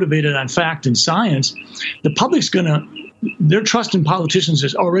necessarily motivated on fact and science, the public's their trust in politicians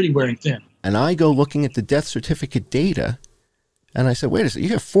is already wearing thin. And I go looking at the death certificate data, and I said, wait a second, you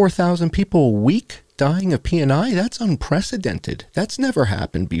have 4,000 people a week dying of P&I? That's unprecedented. That's never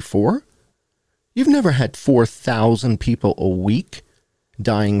happened before. You've never had 4,000 people a week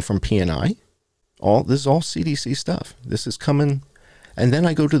dying from P&I. This is all CDC stuff. This is coming. And then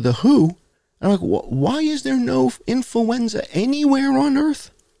I go to the WHO, and I'm like, why is there no influenza anywhere on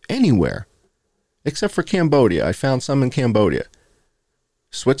Earth? Anywhere. Except for Cambodia. I found some in Cambodia.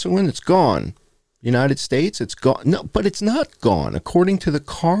 Switzerland, it's gone. United States, it's gone. No, but it's not gone. According to the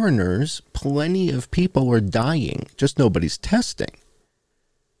coroners, plenty of people are dying. Just nobody's testing.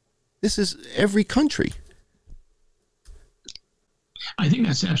 This is every country. I think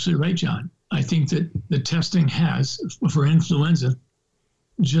that's absolutely right, John. I think that the testing has, for influenza,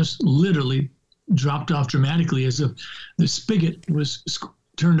 just literally dropped off dramatically as if the spigot was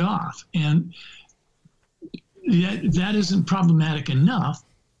turned off. And that isn't problematic enough.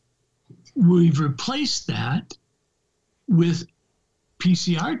 We've replaced that with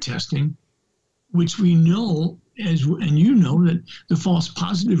PCR testing, which we know, and you know, that the false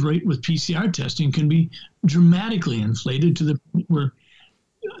positive rate with PCR testing can be dramatically inflated to the point where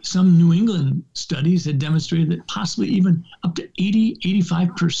some New England studies had demonstrated that possibly even up to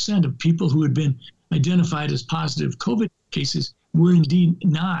 85% of people who had been identified as positive COVID cases were indeed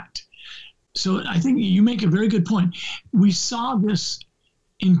not. So I think you make a very good point. We saw this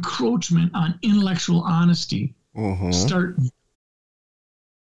encroachment on intellectual honesty start.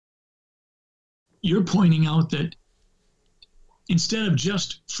 You're pointing out that instead of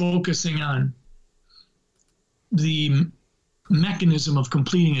just focusing on the mechanism of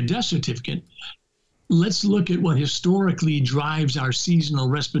completing a death certificate, let's look at what historically drives our seasonal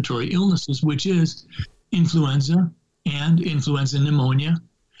respiratory illnesses, which is influenza and influenza pneumonia.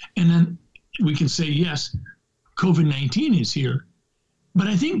 And then we can say, yes, COVID-19 is here. But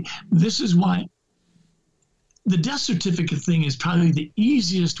I think this is why the death certificate thing is probably the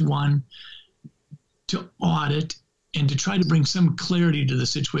easiest one to audit and to try to bring some clarity to the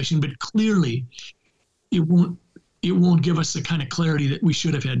situation. But clearly, it won't give us the kind of clarity that we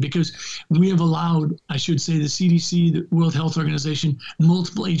should have had, because we have allowed, I should say, the CDC, the World Health Organization,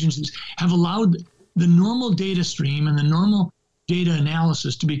 multiple agencies have allowed the normal data stream and the normal data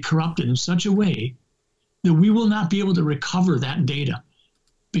analysis to be corrupted in such a way that we will not be able to recover that data,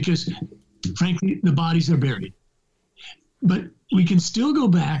 because frankly, the bodies are buried. But we can still go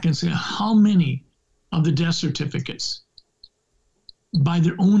back and say how many of the death certificates by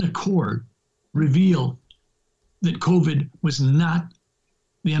their own accord reveal that COVID was not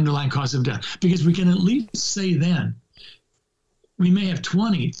the underlying cause of death. Because we can at least say then, we may have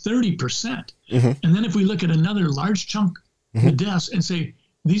 20, 30%. And then if we look at another large chunk of the deaths and say,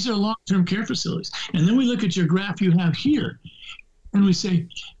 these are long-term care facilities. And then we look at your graph you have here, and we say,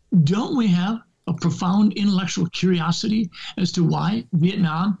 don't we have a profound intellectual curiosity as to why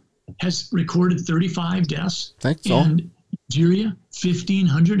Vietnam has recorded 35 deaths and Nigeria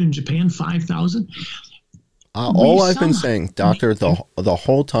 1,500 and Japan 5,000? All I've been saying, Doctor, the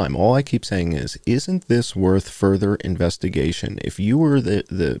whole time, all I keep saying is, isn't this worth further investigation? If you were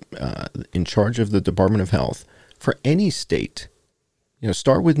in charge of the Department of Health for any state,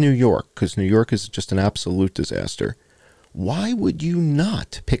 start with New York, because New York is just an absolute disaster. Why would you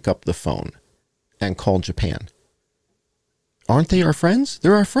not pick up the phone and call Japan? Aren't they our friends?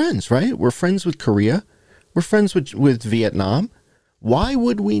 They're our friends, right? We're friends with Korea. We're friends with Vietnam. Why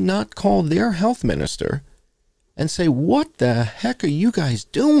would we not call their health minister and say, what the heck are you guys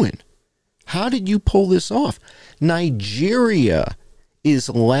doing? How did you pull this off? Nigeria is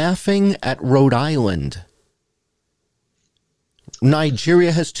laughing at Rhode Island.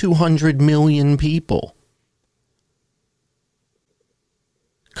 Nigeria has 200 million people.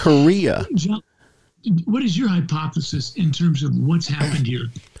 Korea. John, what is your hypothesis in terms of what's happened here?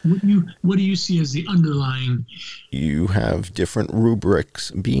 What do you see as the underlying? You have different rubrics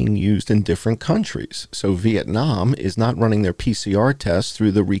being used in different countries. So Vietnam is not running their PCR tests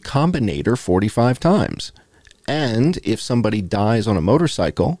through the recombinator 45 times. And if somebody dies on a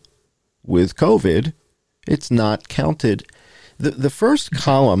motorcycle with COVID, it's not counted. The first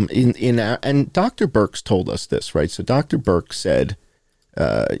column in our, and Dr. Birx told us this, right? So Dr. Birx said,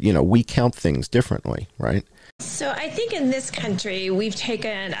 we count things differently, right? So I think in this country, we've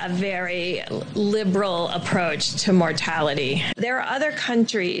taken a very liberal approach to mortality. There are other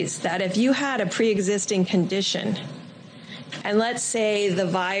countries that if you had a pre-existing condition, and let's say the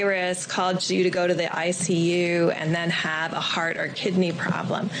virus caused you to go to the ICU and then have a heart or kidney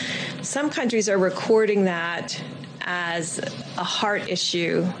problem, some countries are recording that as a heart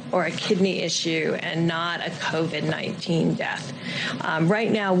issue or a kidney issue and not a COVID-19 death.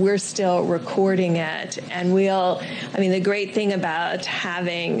 Right now, we're still recording it, and the great thing about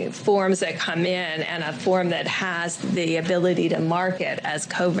having forms that come in and a form that has the ability to mark it as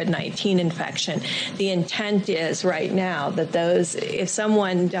COVID-19 infection, the intent is right now that if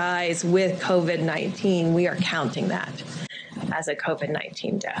someone dies with COVID-19, we are counting that as a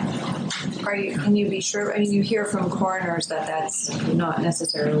COVID-19 death. Can you be sure? I mean, you hear from coroners that that's not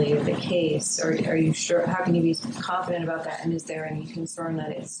necessarily the case. Or are you sure? How can you be confident about that? And is there any concern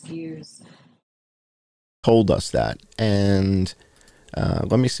that it skews? Told us that. And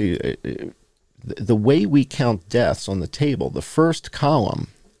let me see. The way we count deaths on the table, the first column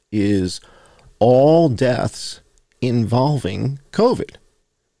is all deaths involving COVID.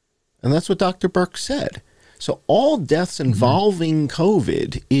 And that's what Dr. Birx said. So all deaths involving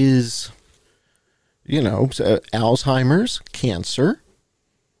COVID is, Alzheimer's, cancer,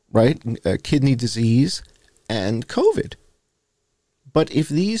 right? Kidney disease, and COVID. But if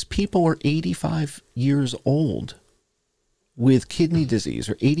these people are 85 years old with kidney disease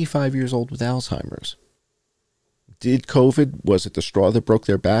or 85 years old with Alzheimer's, was it the straw that broke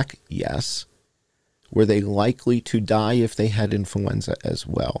their back? Yes. Were they likely to die if they had influenza as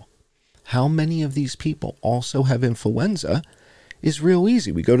well? How many of these people also have influenza is real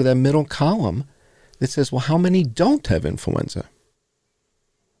easy. We go to that middle column that says, well, how many don't have influenza?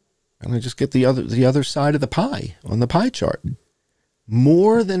 And I just get the other side of the pie on the pie chart.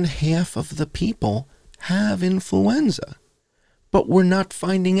 More than half of the people have influenza, but we're not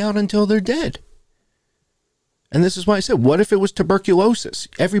finding out until they're dead. And this is why I said, what if it was tuberculosis?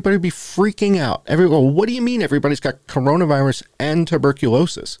 Everybody would be freaking out. What do you mean everybody's got coronavirus and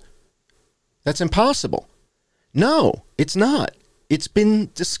tuberculosis? That's impossible. No, it's not. It's been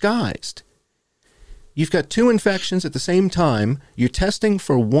disguised. You've got two infections at the same time. You're testing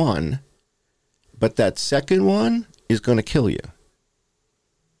for one, but that second one is going to kill you.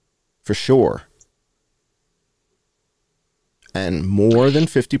 For sure. And more than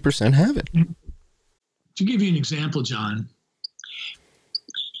 50% have it. To give you an example, John,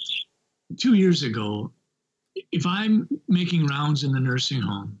 2 years ago, if I'm making rounds in the nursing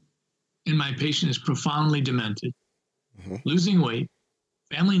home, and my patient is profoundly demented, losing weight,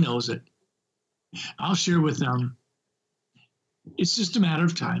 family knows it, I'll share with them, it's just a matter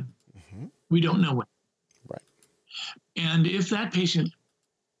of time. We don't know when. Right. And if that patient,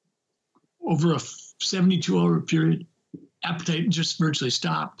 over a 72-hour period, appetite just virtually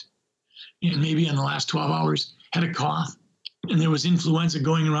stopped, and maybe in the last 12 hours had a cough, and there was influenza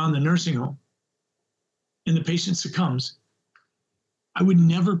going around the nursing home, and the patient succumbs, I would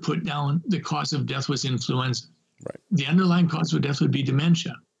never put down the cause of death was influenza. Right. The underlying cause of death would be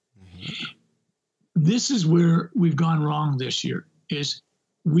dementia. This is where we've gone wrong this year, is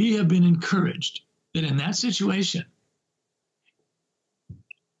we have been encouraged that in that situation,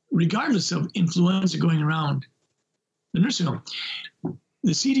 regardless of influenza going around the nursing home,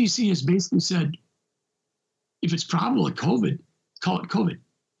 the CDC has basically said, if it's probable at COVID, call it COVID.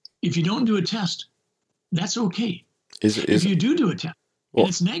 If you don't do a test, that's okay. If you do a test, and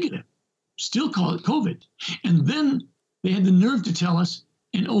it's negative, still call it COVID. And then they had the nerve to tell us,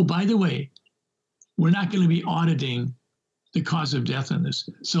 and oh, by the way, we're not going to be auditing the cause of death in this.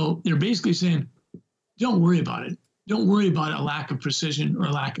 So they're basically saying, don't worry about it. Don't worry about a lack of precision or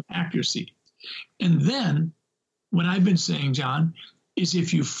a lack of accuracy. And then what I've been saying, John, is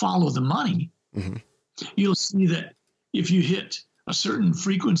if you follow the money, you'll see that if you hit a certain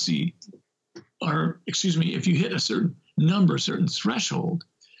frequency, or excuse me, if you hit a certain number, a certain threshold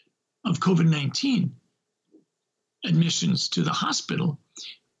of COVID-19 admissions to the hospital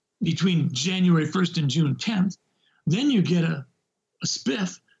between January 1st and June 10th, then you get a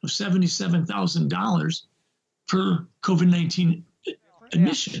spiff of $77,000 per COVID-19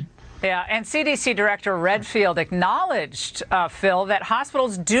 admission. Yeah, and CDC Director Redfield acknowledged, Phil, that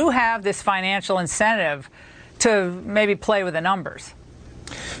hospitals do have this financial incentive to maybe play with the numbers.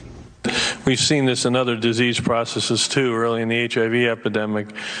 We've seen this in other disease processes too. Early in the HIV epidemic,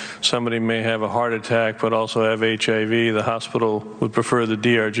 somebody may have a heart attack but also have HIV. The hospital would prefer the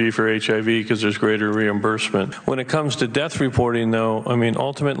DRG for HIV because there's greater reimbursement. When it comes to death reporting, though, I mean,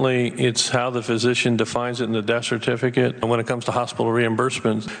 ultimately it's how the physician defines it in the death certificate. And when it comes to hospital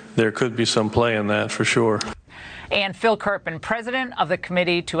reimbursement, there could be some play in that for sure. And Phil Kerpen, president of the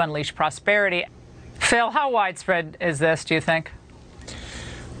Committee to Unleash Prosperity. Phil, how widespread is this, do you think?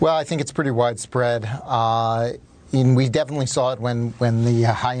 Well, I think it's pretty widespread. We definitely saw it when the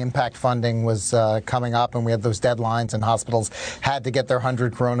high-impact funding was coming up, and we had those deadlines, and hospitals had to get their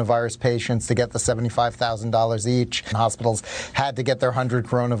 100 coronavirus patients to get the $75,000 each. And hospitals had to get their 100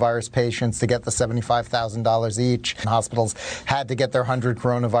 coronavirus patients to get the $75,000 each. And hospitals had to get their 100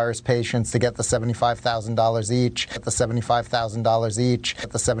 coronavirus patients to get the $75,000 each. Get the $75,000 each.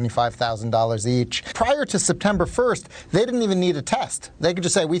 Get the $75,000 each. Prior to September 1st, they didn't even need a test. They could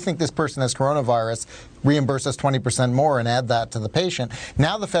just say, we think this person has coronavirus, reimburse us 20% more and add that to the patient.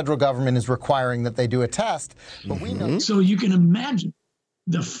 Now the federal government is requiring that they do a test. But we know. So you can imagine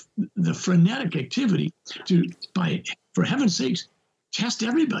the frenetic activity to, for heaven's sakes, test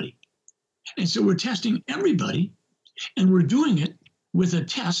everybody. And so we're testing everybody, and we're doing it with a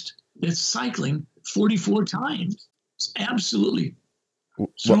test that's cycling 44 times. It's absolutely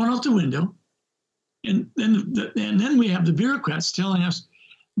thrown out the window. And then we have the bureaucrats telling us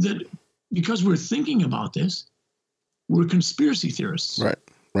that because we're thinking about this, we're conspiracy theorists. Right,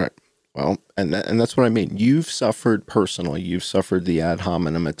 right. Well, and that's what I mean. You've suffered personally. You've suffered the ad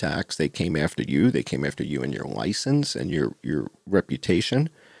hominem attacks. They came after you. They came after you and your license and your reputation.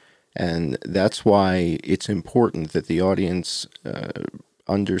 And that's why it's important that the audience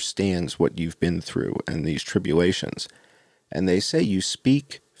understands what you've been through and these tribulations. And they say you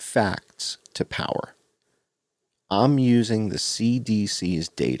speak facts to power. I'm using the CDC's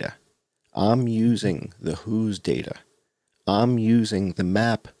data. I'm using the WHO's data. I'm using the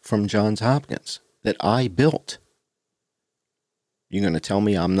map from Johns Hopkins that I built. You're going to tell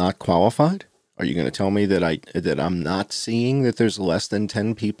me I'm not qualified? Are you going to tell me that I'm not seeing that there's less than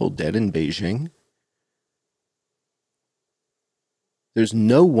 10 people dead in Beijing? There's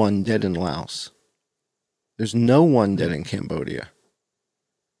no one dead in Laos. There's no one dead in Cambodia.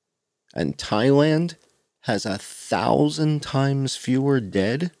 And Thailand has 1,000 times fewer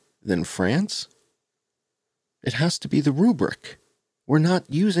dead than France? It has to be the rubric. We're not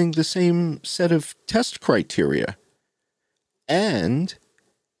using the same set of test criteria. And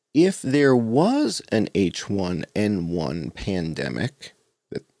if there was an H1N1 pandemic,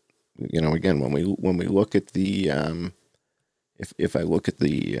 that, you know, again, when we look at the if I look at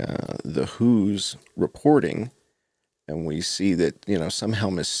the WHO's reporting, and we see that, you know, somehow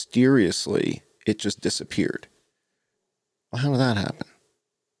mysteriously it just disappeared. Well, how did that happen?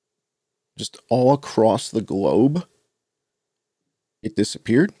 Just all across the globe, it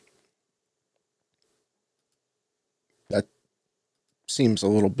disappeared? That seems a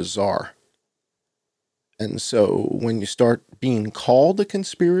little bizarre. And so when you start being called a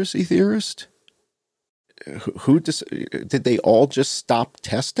conspiracy theorist, did they all just stop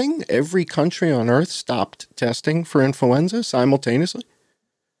testing? Every country on Earth stopped testing for influenza simultaneously?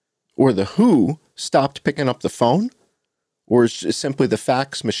 Or the WHO stopped picking up the phone? Or is it simply the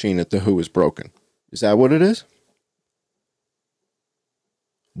fax machine at the WHO is broken? Is that what it is?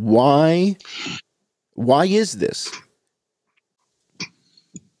 Why is this?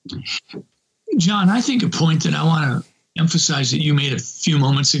 John, I think a point that I want to emphasize that you made a few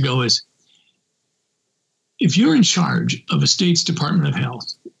moments ago is, if you're in charge of a state's Department of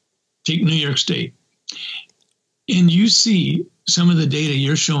Health, take New York State, and you see some of the data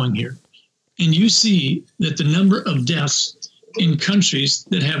you're showing here, and you see that the number of deaths in countries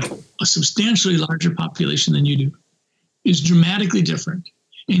that have a substantially larger population than you do is dramatically different,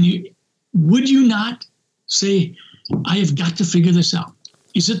 and would you not say, I have got to figure this out?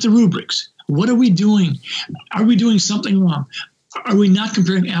 Is it the rubrics? What are we doing? Are we doing something wrong? Are we not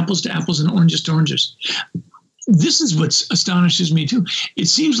comparing apples to apples and oranges to oranges? This is what astonishes me too. It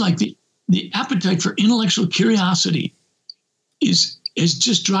seems like the the appetite for intellectual curiosity has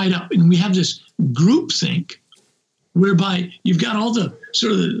just dried up. And we have this groupthink whereby you've got all the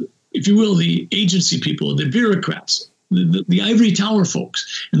sort of, if you will, the agency people, the bureaucrats, the ivory tower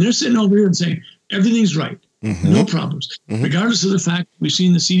folks, and they're sitting over here and saying, everything's right. No problems. Regardless of the fact we've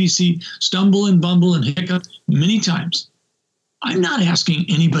seen the CDC stumble and bumble and hiccup many times. I'm not asking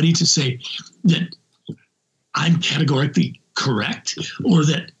anybody to say that I'm categorically correct or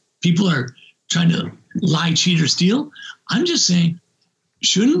that people are trying to lie, cheat, or steal. I'm just saying,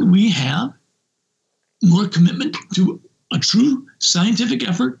 shouldn't we have more commitment to a true scientific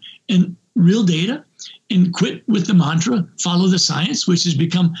effort and real data and quit with the mantra, follow the science, which has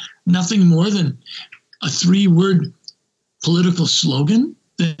become nothing more than a 3-word political slogan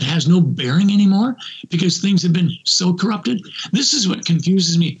that has no bearing anymore because things have been so corrupted? This is what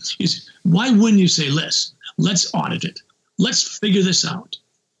confuses me, is why wouldn't you say, let's audit it. Let's figure this out.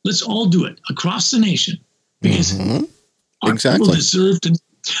 Let's all do it across the nation because our people deserve to.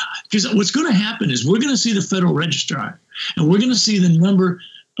 Because what's going to happen is we're going to see the federal registrar and we're going to see the number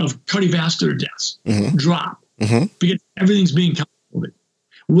of cardiovascular deaths drop because everything's being covered.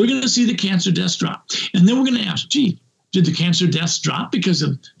 We're going to see the cancer deaths drop. And then we're going to ask, gee, did the cancer deaths drop because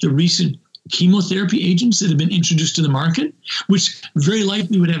of the recent chemotherapy agents that have been introduced to the market, which very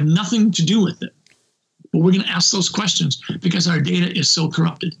likely would have nothing to do with it? But we're going to ask those questions because our data is so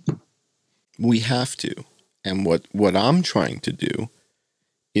corrupted. We have to. And what I'm trying to do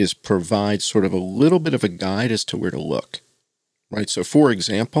is provide sort of a little bit of a guide as to where to look, right? So, for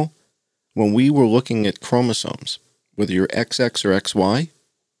example, when we were looking at chromosomes, whether you're XX or XY,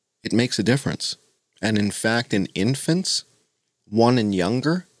 it makes a difference. And in fact, in infants, 1 and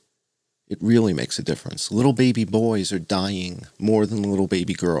younger, it really makes a difference. Little baby boys are dying more than little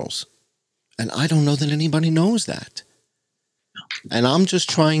baby girls. And I don't know that anybody knows that. And I'm just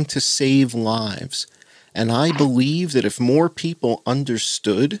trying to save lives. And I believe that if more people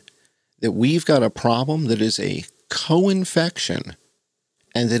understood that we've got a problem that is a co-infection,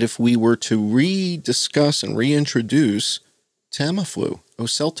 and that if we were to rediscuss and reintroduce Tamiflu,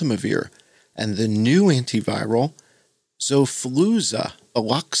 oseltamivir, and the new antiviral, Xofluza,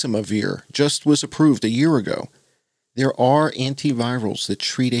 baloxamivir, just was approved a year ago. There are antivirals that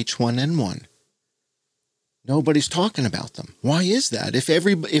treat H1N1. Nobody's talking about them. Why is that?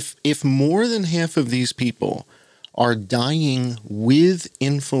 If more than half of these people are dying with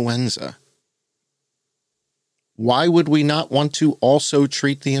influenza, why would we not want to also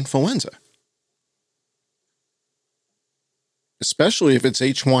treat the influenza? Especially if it's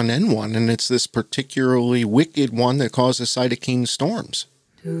H1N1 and it's this particularly wicked one that causes cytokine storms.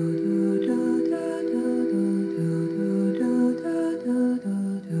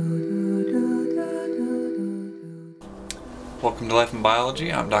 Welcome to Life in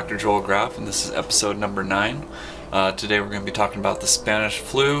Biology. I'm Dr. Joel Graff, and this is episode number 9. Today we're going to be talking about the Spanish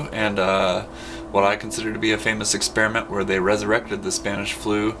flu and what I consider to be a famous experiment where they resurrected the Spanish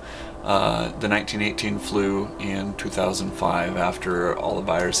flu, the 1918 flu, in 2005 after all the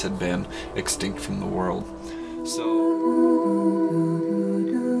virus had been extinct from the world.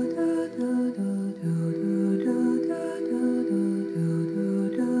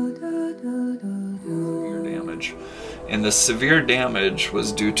 And the severe damage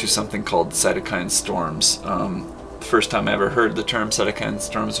was due to something called cytokine storms. The first time I ever heard the term cytokine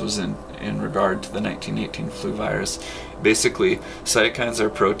storms was in regard to the 1918 flu virus. Basically, cytokines are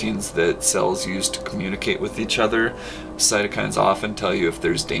proteins that cells use to communicate with each other. Cytokines often tell you if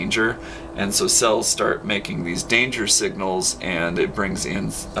there's danger, and so cells start making these danger signals, and it brings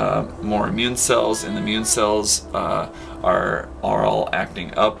in more immune cells, and the immune cells are all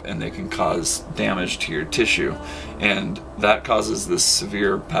acting up, and they can cause damage to your tissue, and that causes this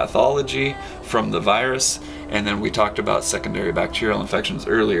severe pathology from the virus. And then we talked about secondary bacterial infections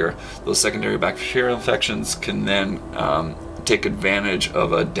earlier. Those secondary bacterial infections can then take advantage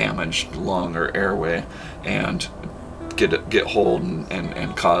of a damaged lung or airway and get hold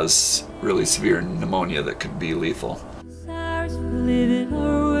and cause really severe pneumonia that could be lethal.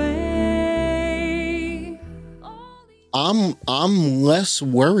 I'm less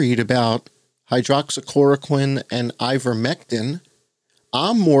worried about hydroxychloroquine and ivermectin.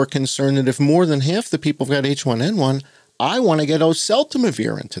 I'm more concerned that if more than half the people have got H1N1, I want to get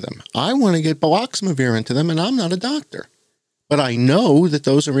oseltamivir into them. I want to get baloxamivir into them, and I'm not a doctor. But I know that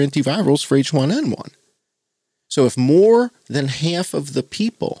those are antivirals for H1N1. So if more than half of the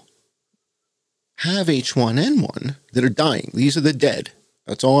people have H1N1 that are dying, these are the dead.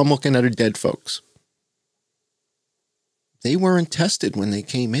 That's all I'm looking at are dead folks. They weren't tested when they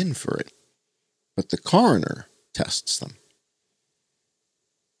came in for it, but the coroner tests them.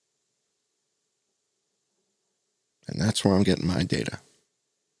 And that's where I'm getting my data.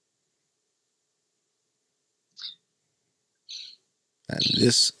 And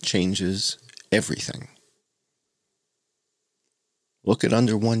this changes everything. Look at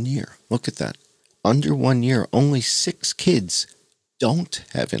under 1 year. Look at that. Under 1 year, only 6 kids don't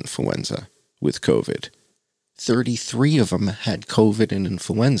have influenza with COVID. 33 of them had COVID and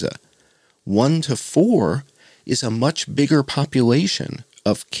influenza. 1 to 4 is a much bigger population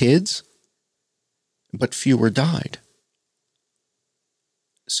of kids, but fewer died.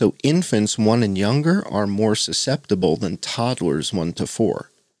 So infants 1 and younger are more susceptible than toddlers 1 to 4.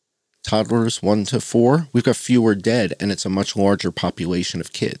 Toddlers 1 to 4, we've got fewer dead, and it's a much larger population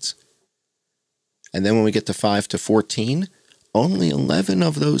of kids. And then when we get to 5 to 14, only 11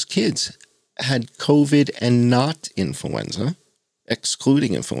 of those kids had COVID and not influenza,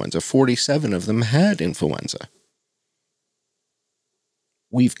 excluding influenza. 47 of them had influenza.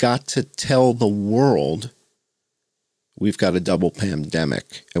 We've got to tell the world we've got a double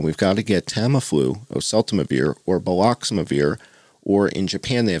pandemic, and we've got to get Tamiflu, oseltamivir, or baloxamivir, or in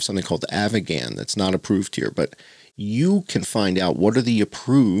Japan they have something called Avigan that's not approved here, but you can find out what are the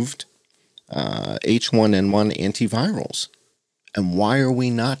approved H1N1 antivirals. And why are we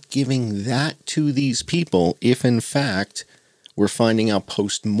not giving that to these people if, in fact, we're finding out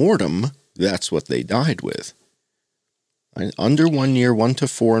post-mortem that's what they died with? Right? Under 1 year, 1 to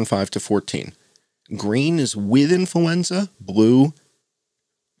 4, and 5 to 14. Green is with influenza. Blue,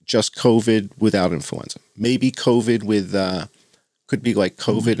 just COVID without influenza. Maybe COVID with, could be like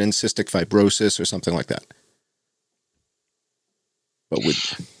COVID and cystic fibrosis or something like that. But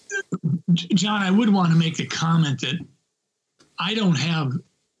with... John, I would want to make the comment that I don't have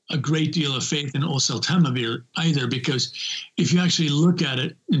a great deal of faith in oseltamivir either, because if you actually look at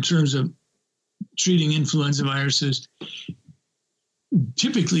it in terms of treating influenza viruses,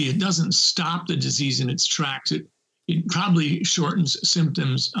 typically it doesn't stop the disease in its tracks. It probably shortens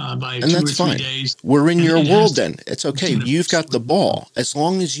symptoms by 2 or 3 days. We're in your world then. It's okay. You've got the ball. As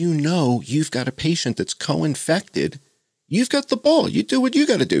long as you know you've got a patient that's co-infected, you've got the ball. You do what you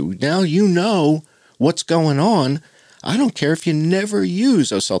got to do. Now you know what's going on. I don't care if you never use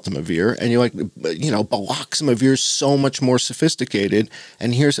oseltamivir and you're like, baloxamivir is so much more sophisticated.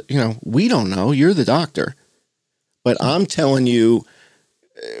 And here's, we don't know. You're the doctor. But I'm telling you,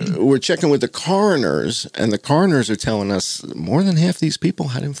 we're checking with the coroners, and the coroners are telling us more than half these people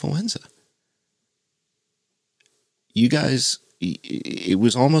had influenza. You guys, it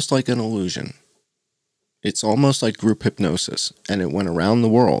was almost like an illusion. It's almost like group hypnosis, and it went around the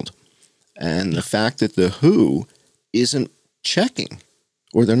world. And the fact that the WHO isn't checking,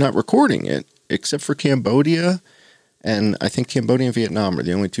 or they're not recording it, except for Cambodia, and I think Cambodia and Vietnam are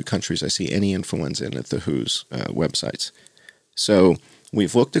the only 2 countries I see any influenza in at the WHO's websites. So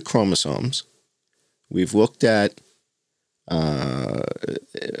we've looked at chromosomes. We've looked at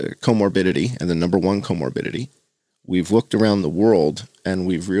comorbidity, and the number 1 comorbidity. We've looked around the world, and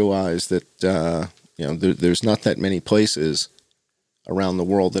we've realized that there's not that many places around the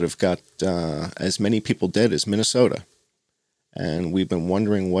world that have got as many people dead as Minnesota. And we've been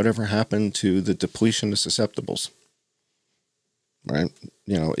wondering whatever happened to the depletion of susceptibles. Right?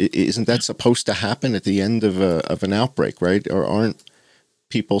 Isn't that supposed to happen at the end of an outbreak, right? Or aren't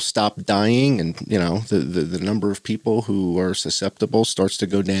people stop dying, and the number of people who are susceptible starts to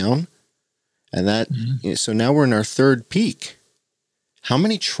go down? And that so now we're in our 3rd peak. How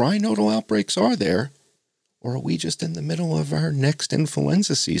many trinodal outbreaks are there? Or are we just in the middle of our next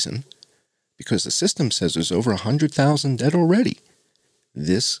influenza season? Because the system says there's over 100,000 dead already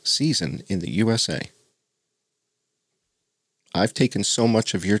this season in the USA. I've taken so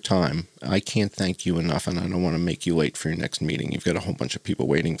much of your time. I can't thank you enough, and I don't want to make you late for your next meeting. You've got a whole bunch of people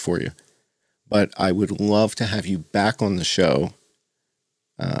waiting for you. But I would love to have you back on the show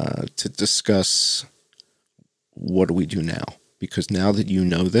to discuss what do we do now. Because now that you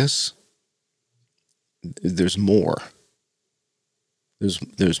know this, there's more.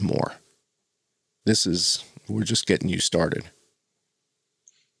 There's more. We're just getting you started.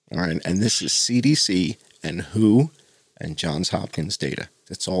 All right, and this is CDC and WHO and Johns Hopkins data.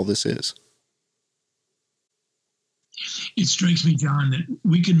 That's all this is. It strikes me, John, that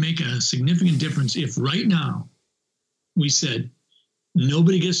we can make a significant difference if right now we said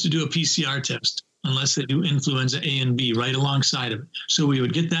nobody gets to do a PCR test unless they do influenza A and B right alongside of it. So we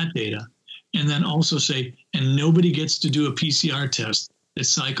would get that data. And then also say, and nobody gets to do a PCR test that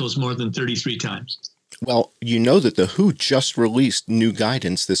cycles more than 33 times. Well, you know that the WHO just released new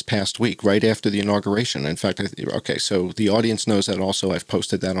guidance this past week, right after the inauguration. In fact, so the audience knows that also. I've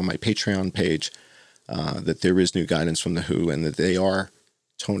posted that on my Patreon page, that there is new guidance from the WHO and that they are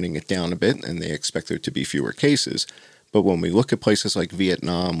toning it down a bit and they expect there to be fewer cases. But when we look at places like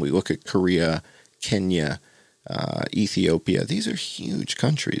Vietnam, we look at Korea, Kenya, Ethiopia, these are huge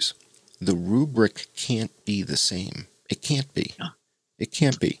countries. The rubric can't be the same. It can't be. It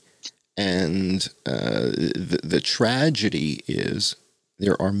can't be. And the tragedy is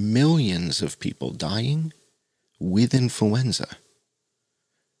there are millions of people dying with influenza.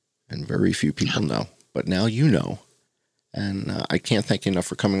 And very few people know. But now you know. And I can't thank you enough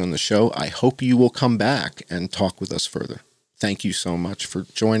for coming on the show. I hope you will come back and talk with us further. Thank you so much for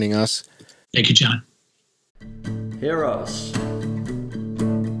joining us. Thank you, John. Heroes.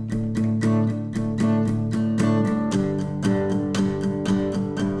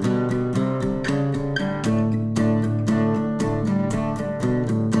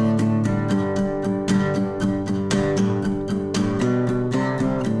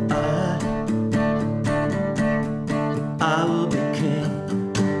 I will be king,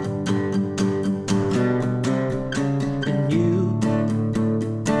 and you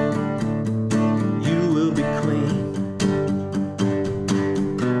will be queen,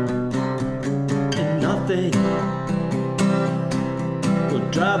 and nothing will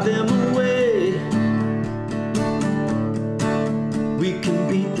drive them away. We can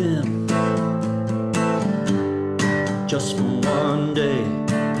beat them just for one day.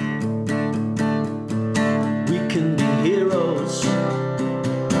 We can be heroes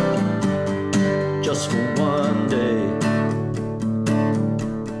just for one day.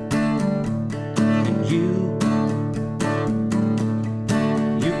 And you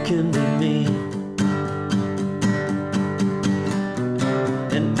can be me.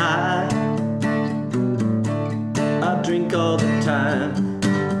 And I drink all the time,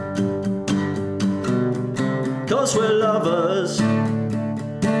 'cause we're lovers.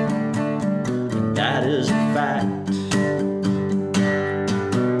 That is a fact.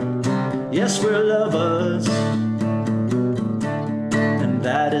 Yes, we're lovers, and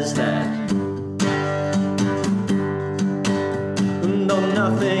that is that. No,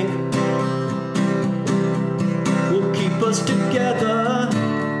 nothing will keep us together.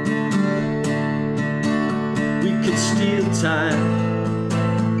 We could steal time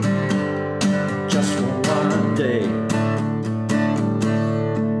just for one day.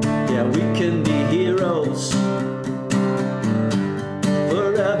 Yeah, we can be heroes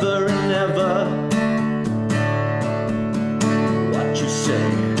forever and ever. What you say?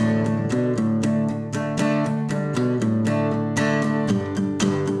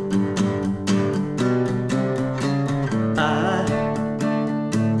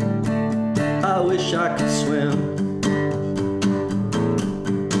 I wish I could swim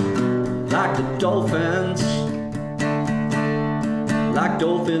like the dolphins. Like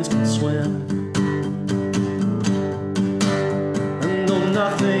dolphins can swim. And though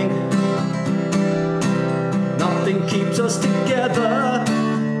nothing keeps us together,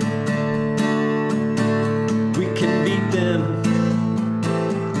 we can beat them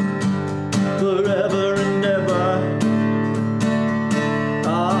forever and ever.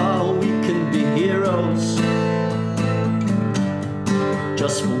 Oh, we can be heroes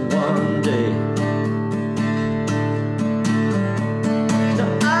just for one day.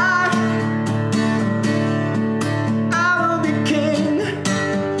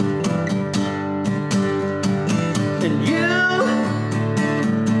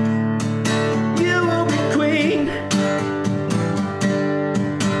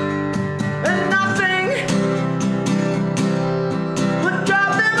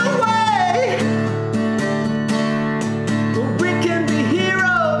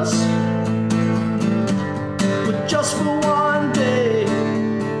 Just for one day,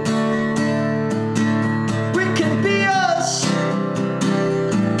 we can be us.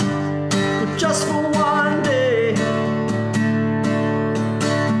 Just for one day,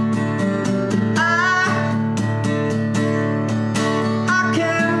 I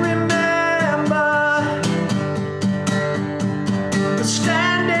can remember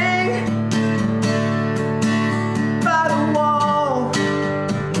standing by the wall.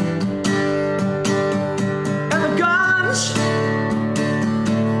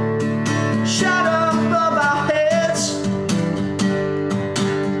 Shut above our heads,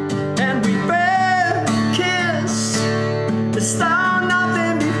 and we bear kiss as though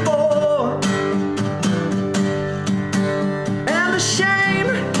nothing before. And the shame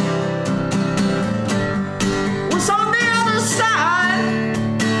was on the other side.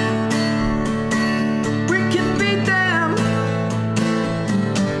 We can beat them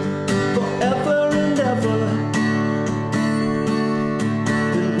forever and ever.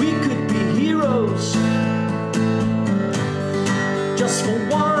 Heroes just for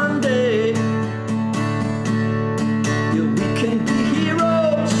one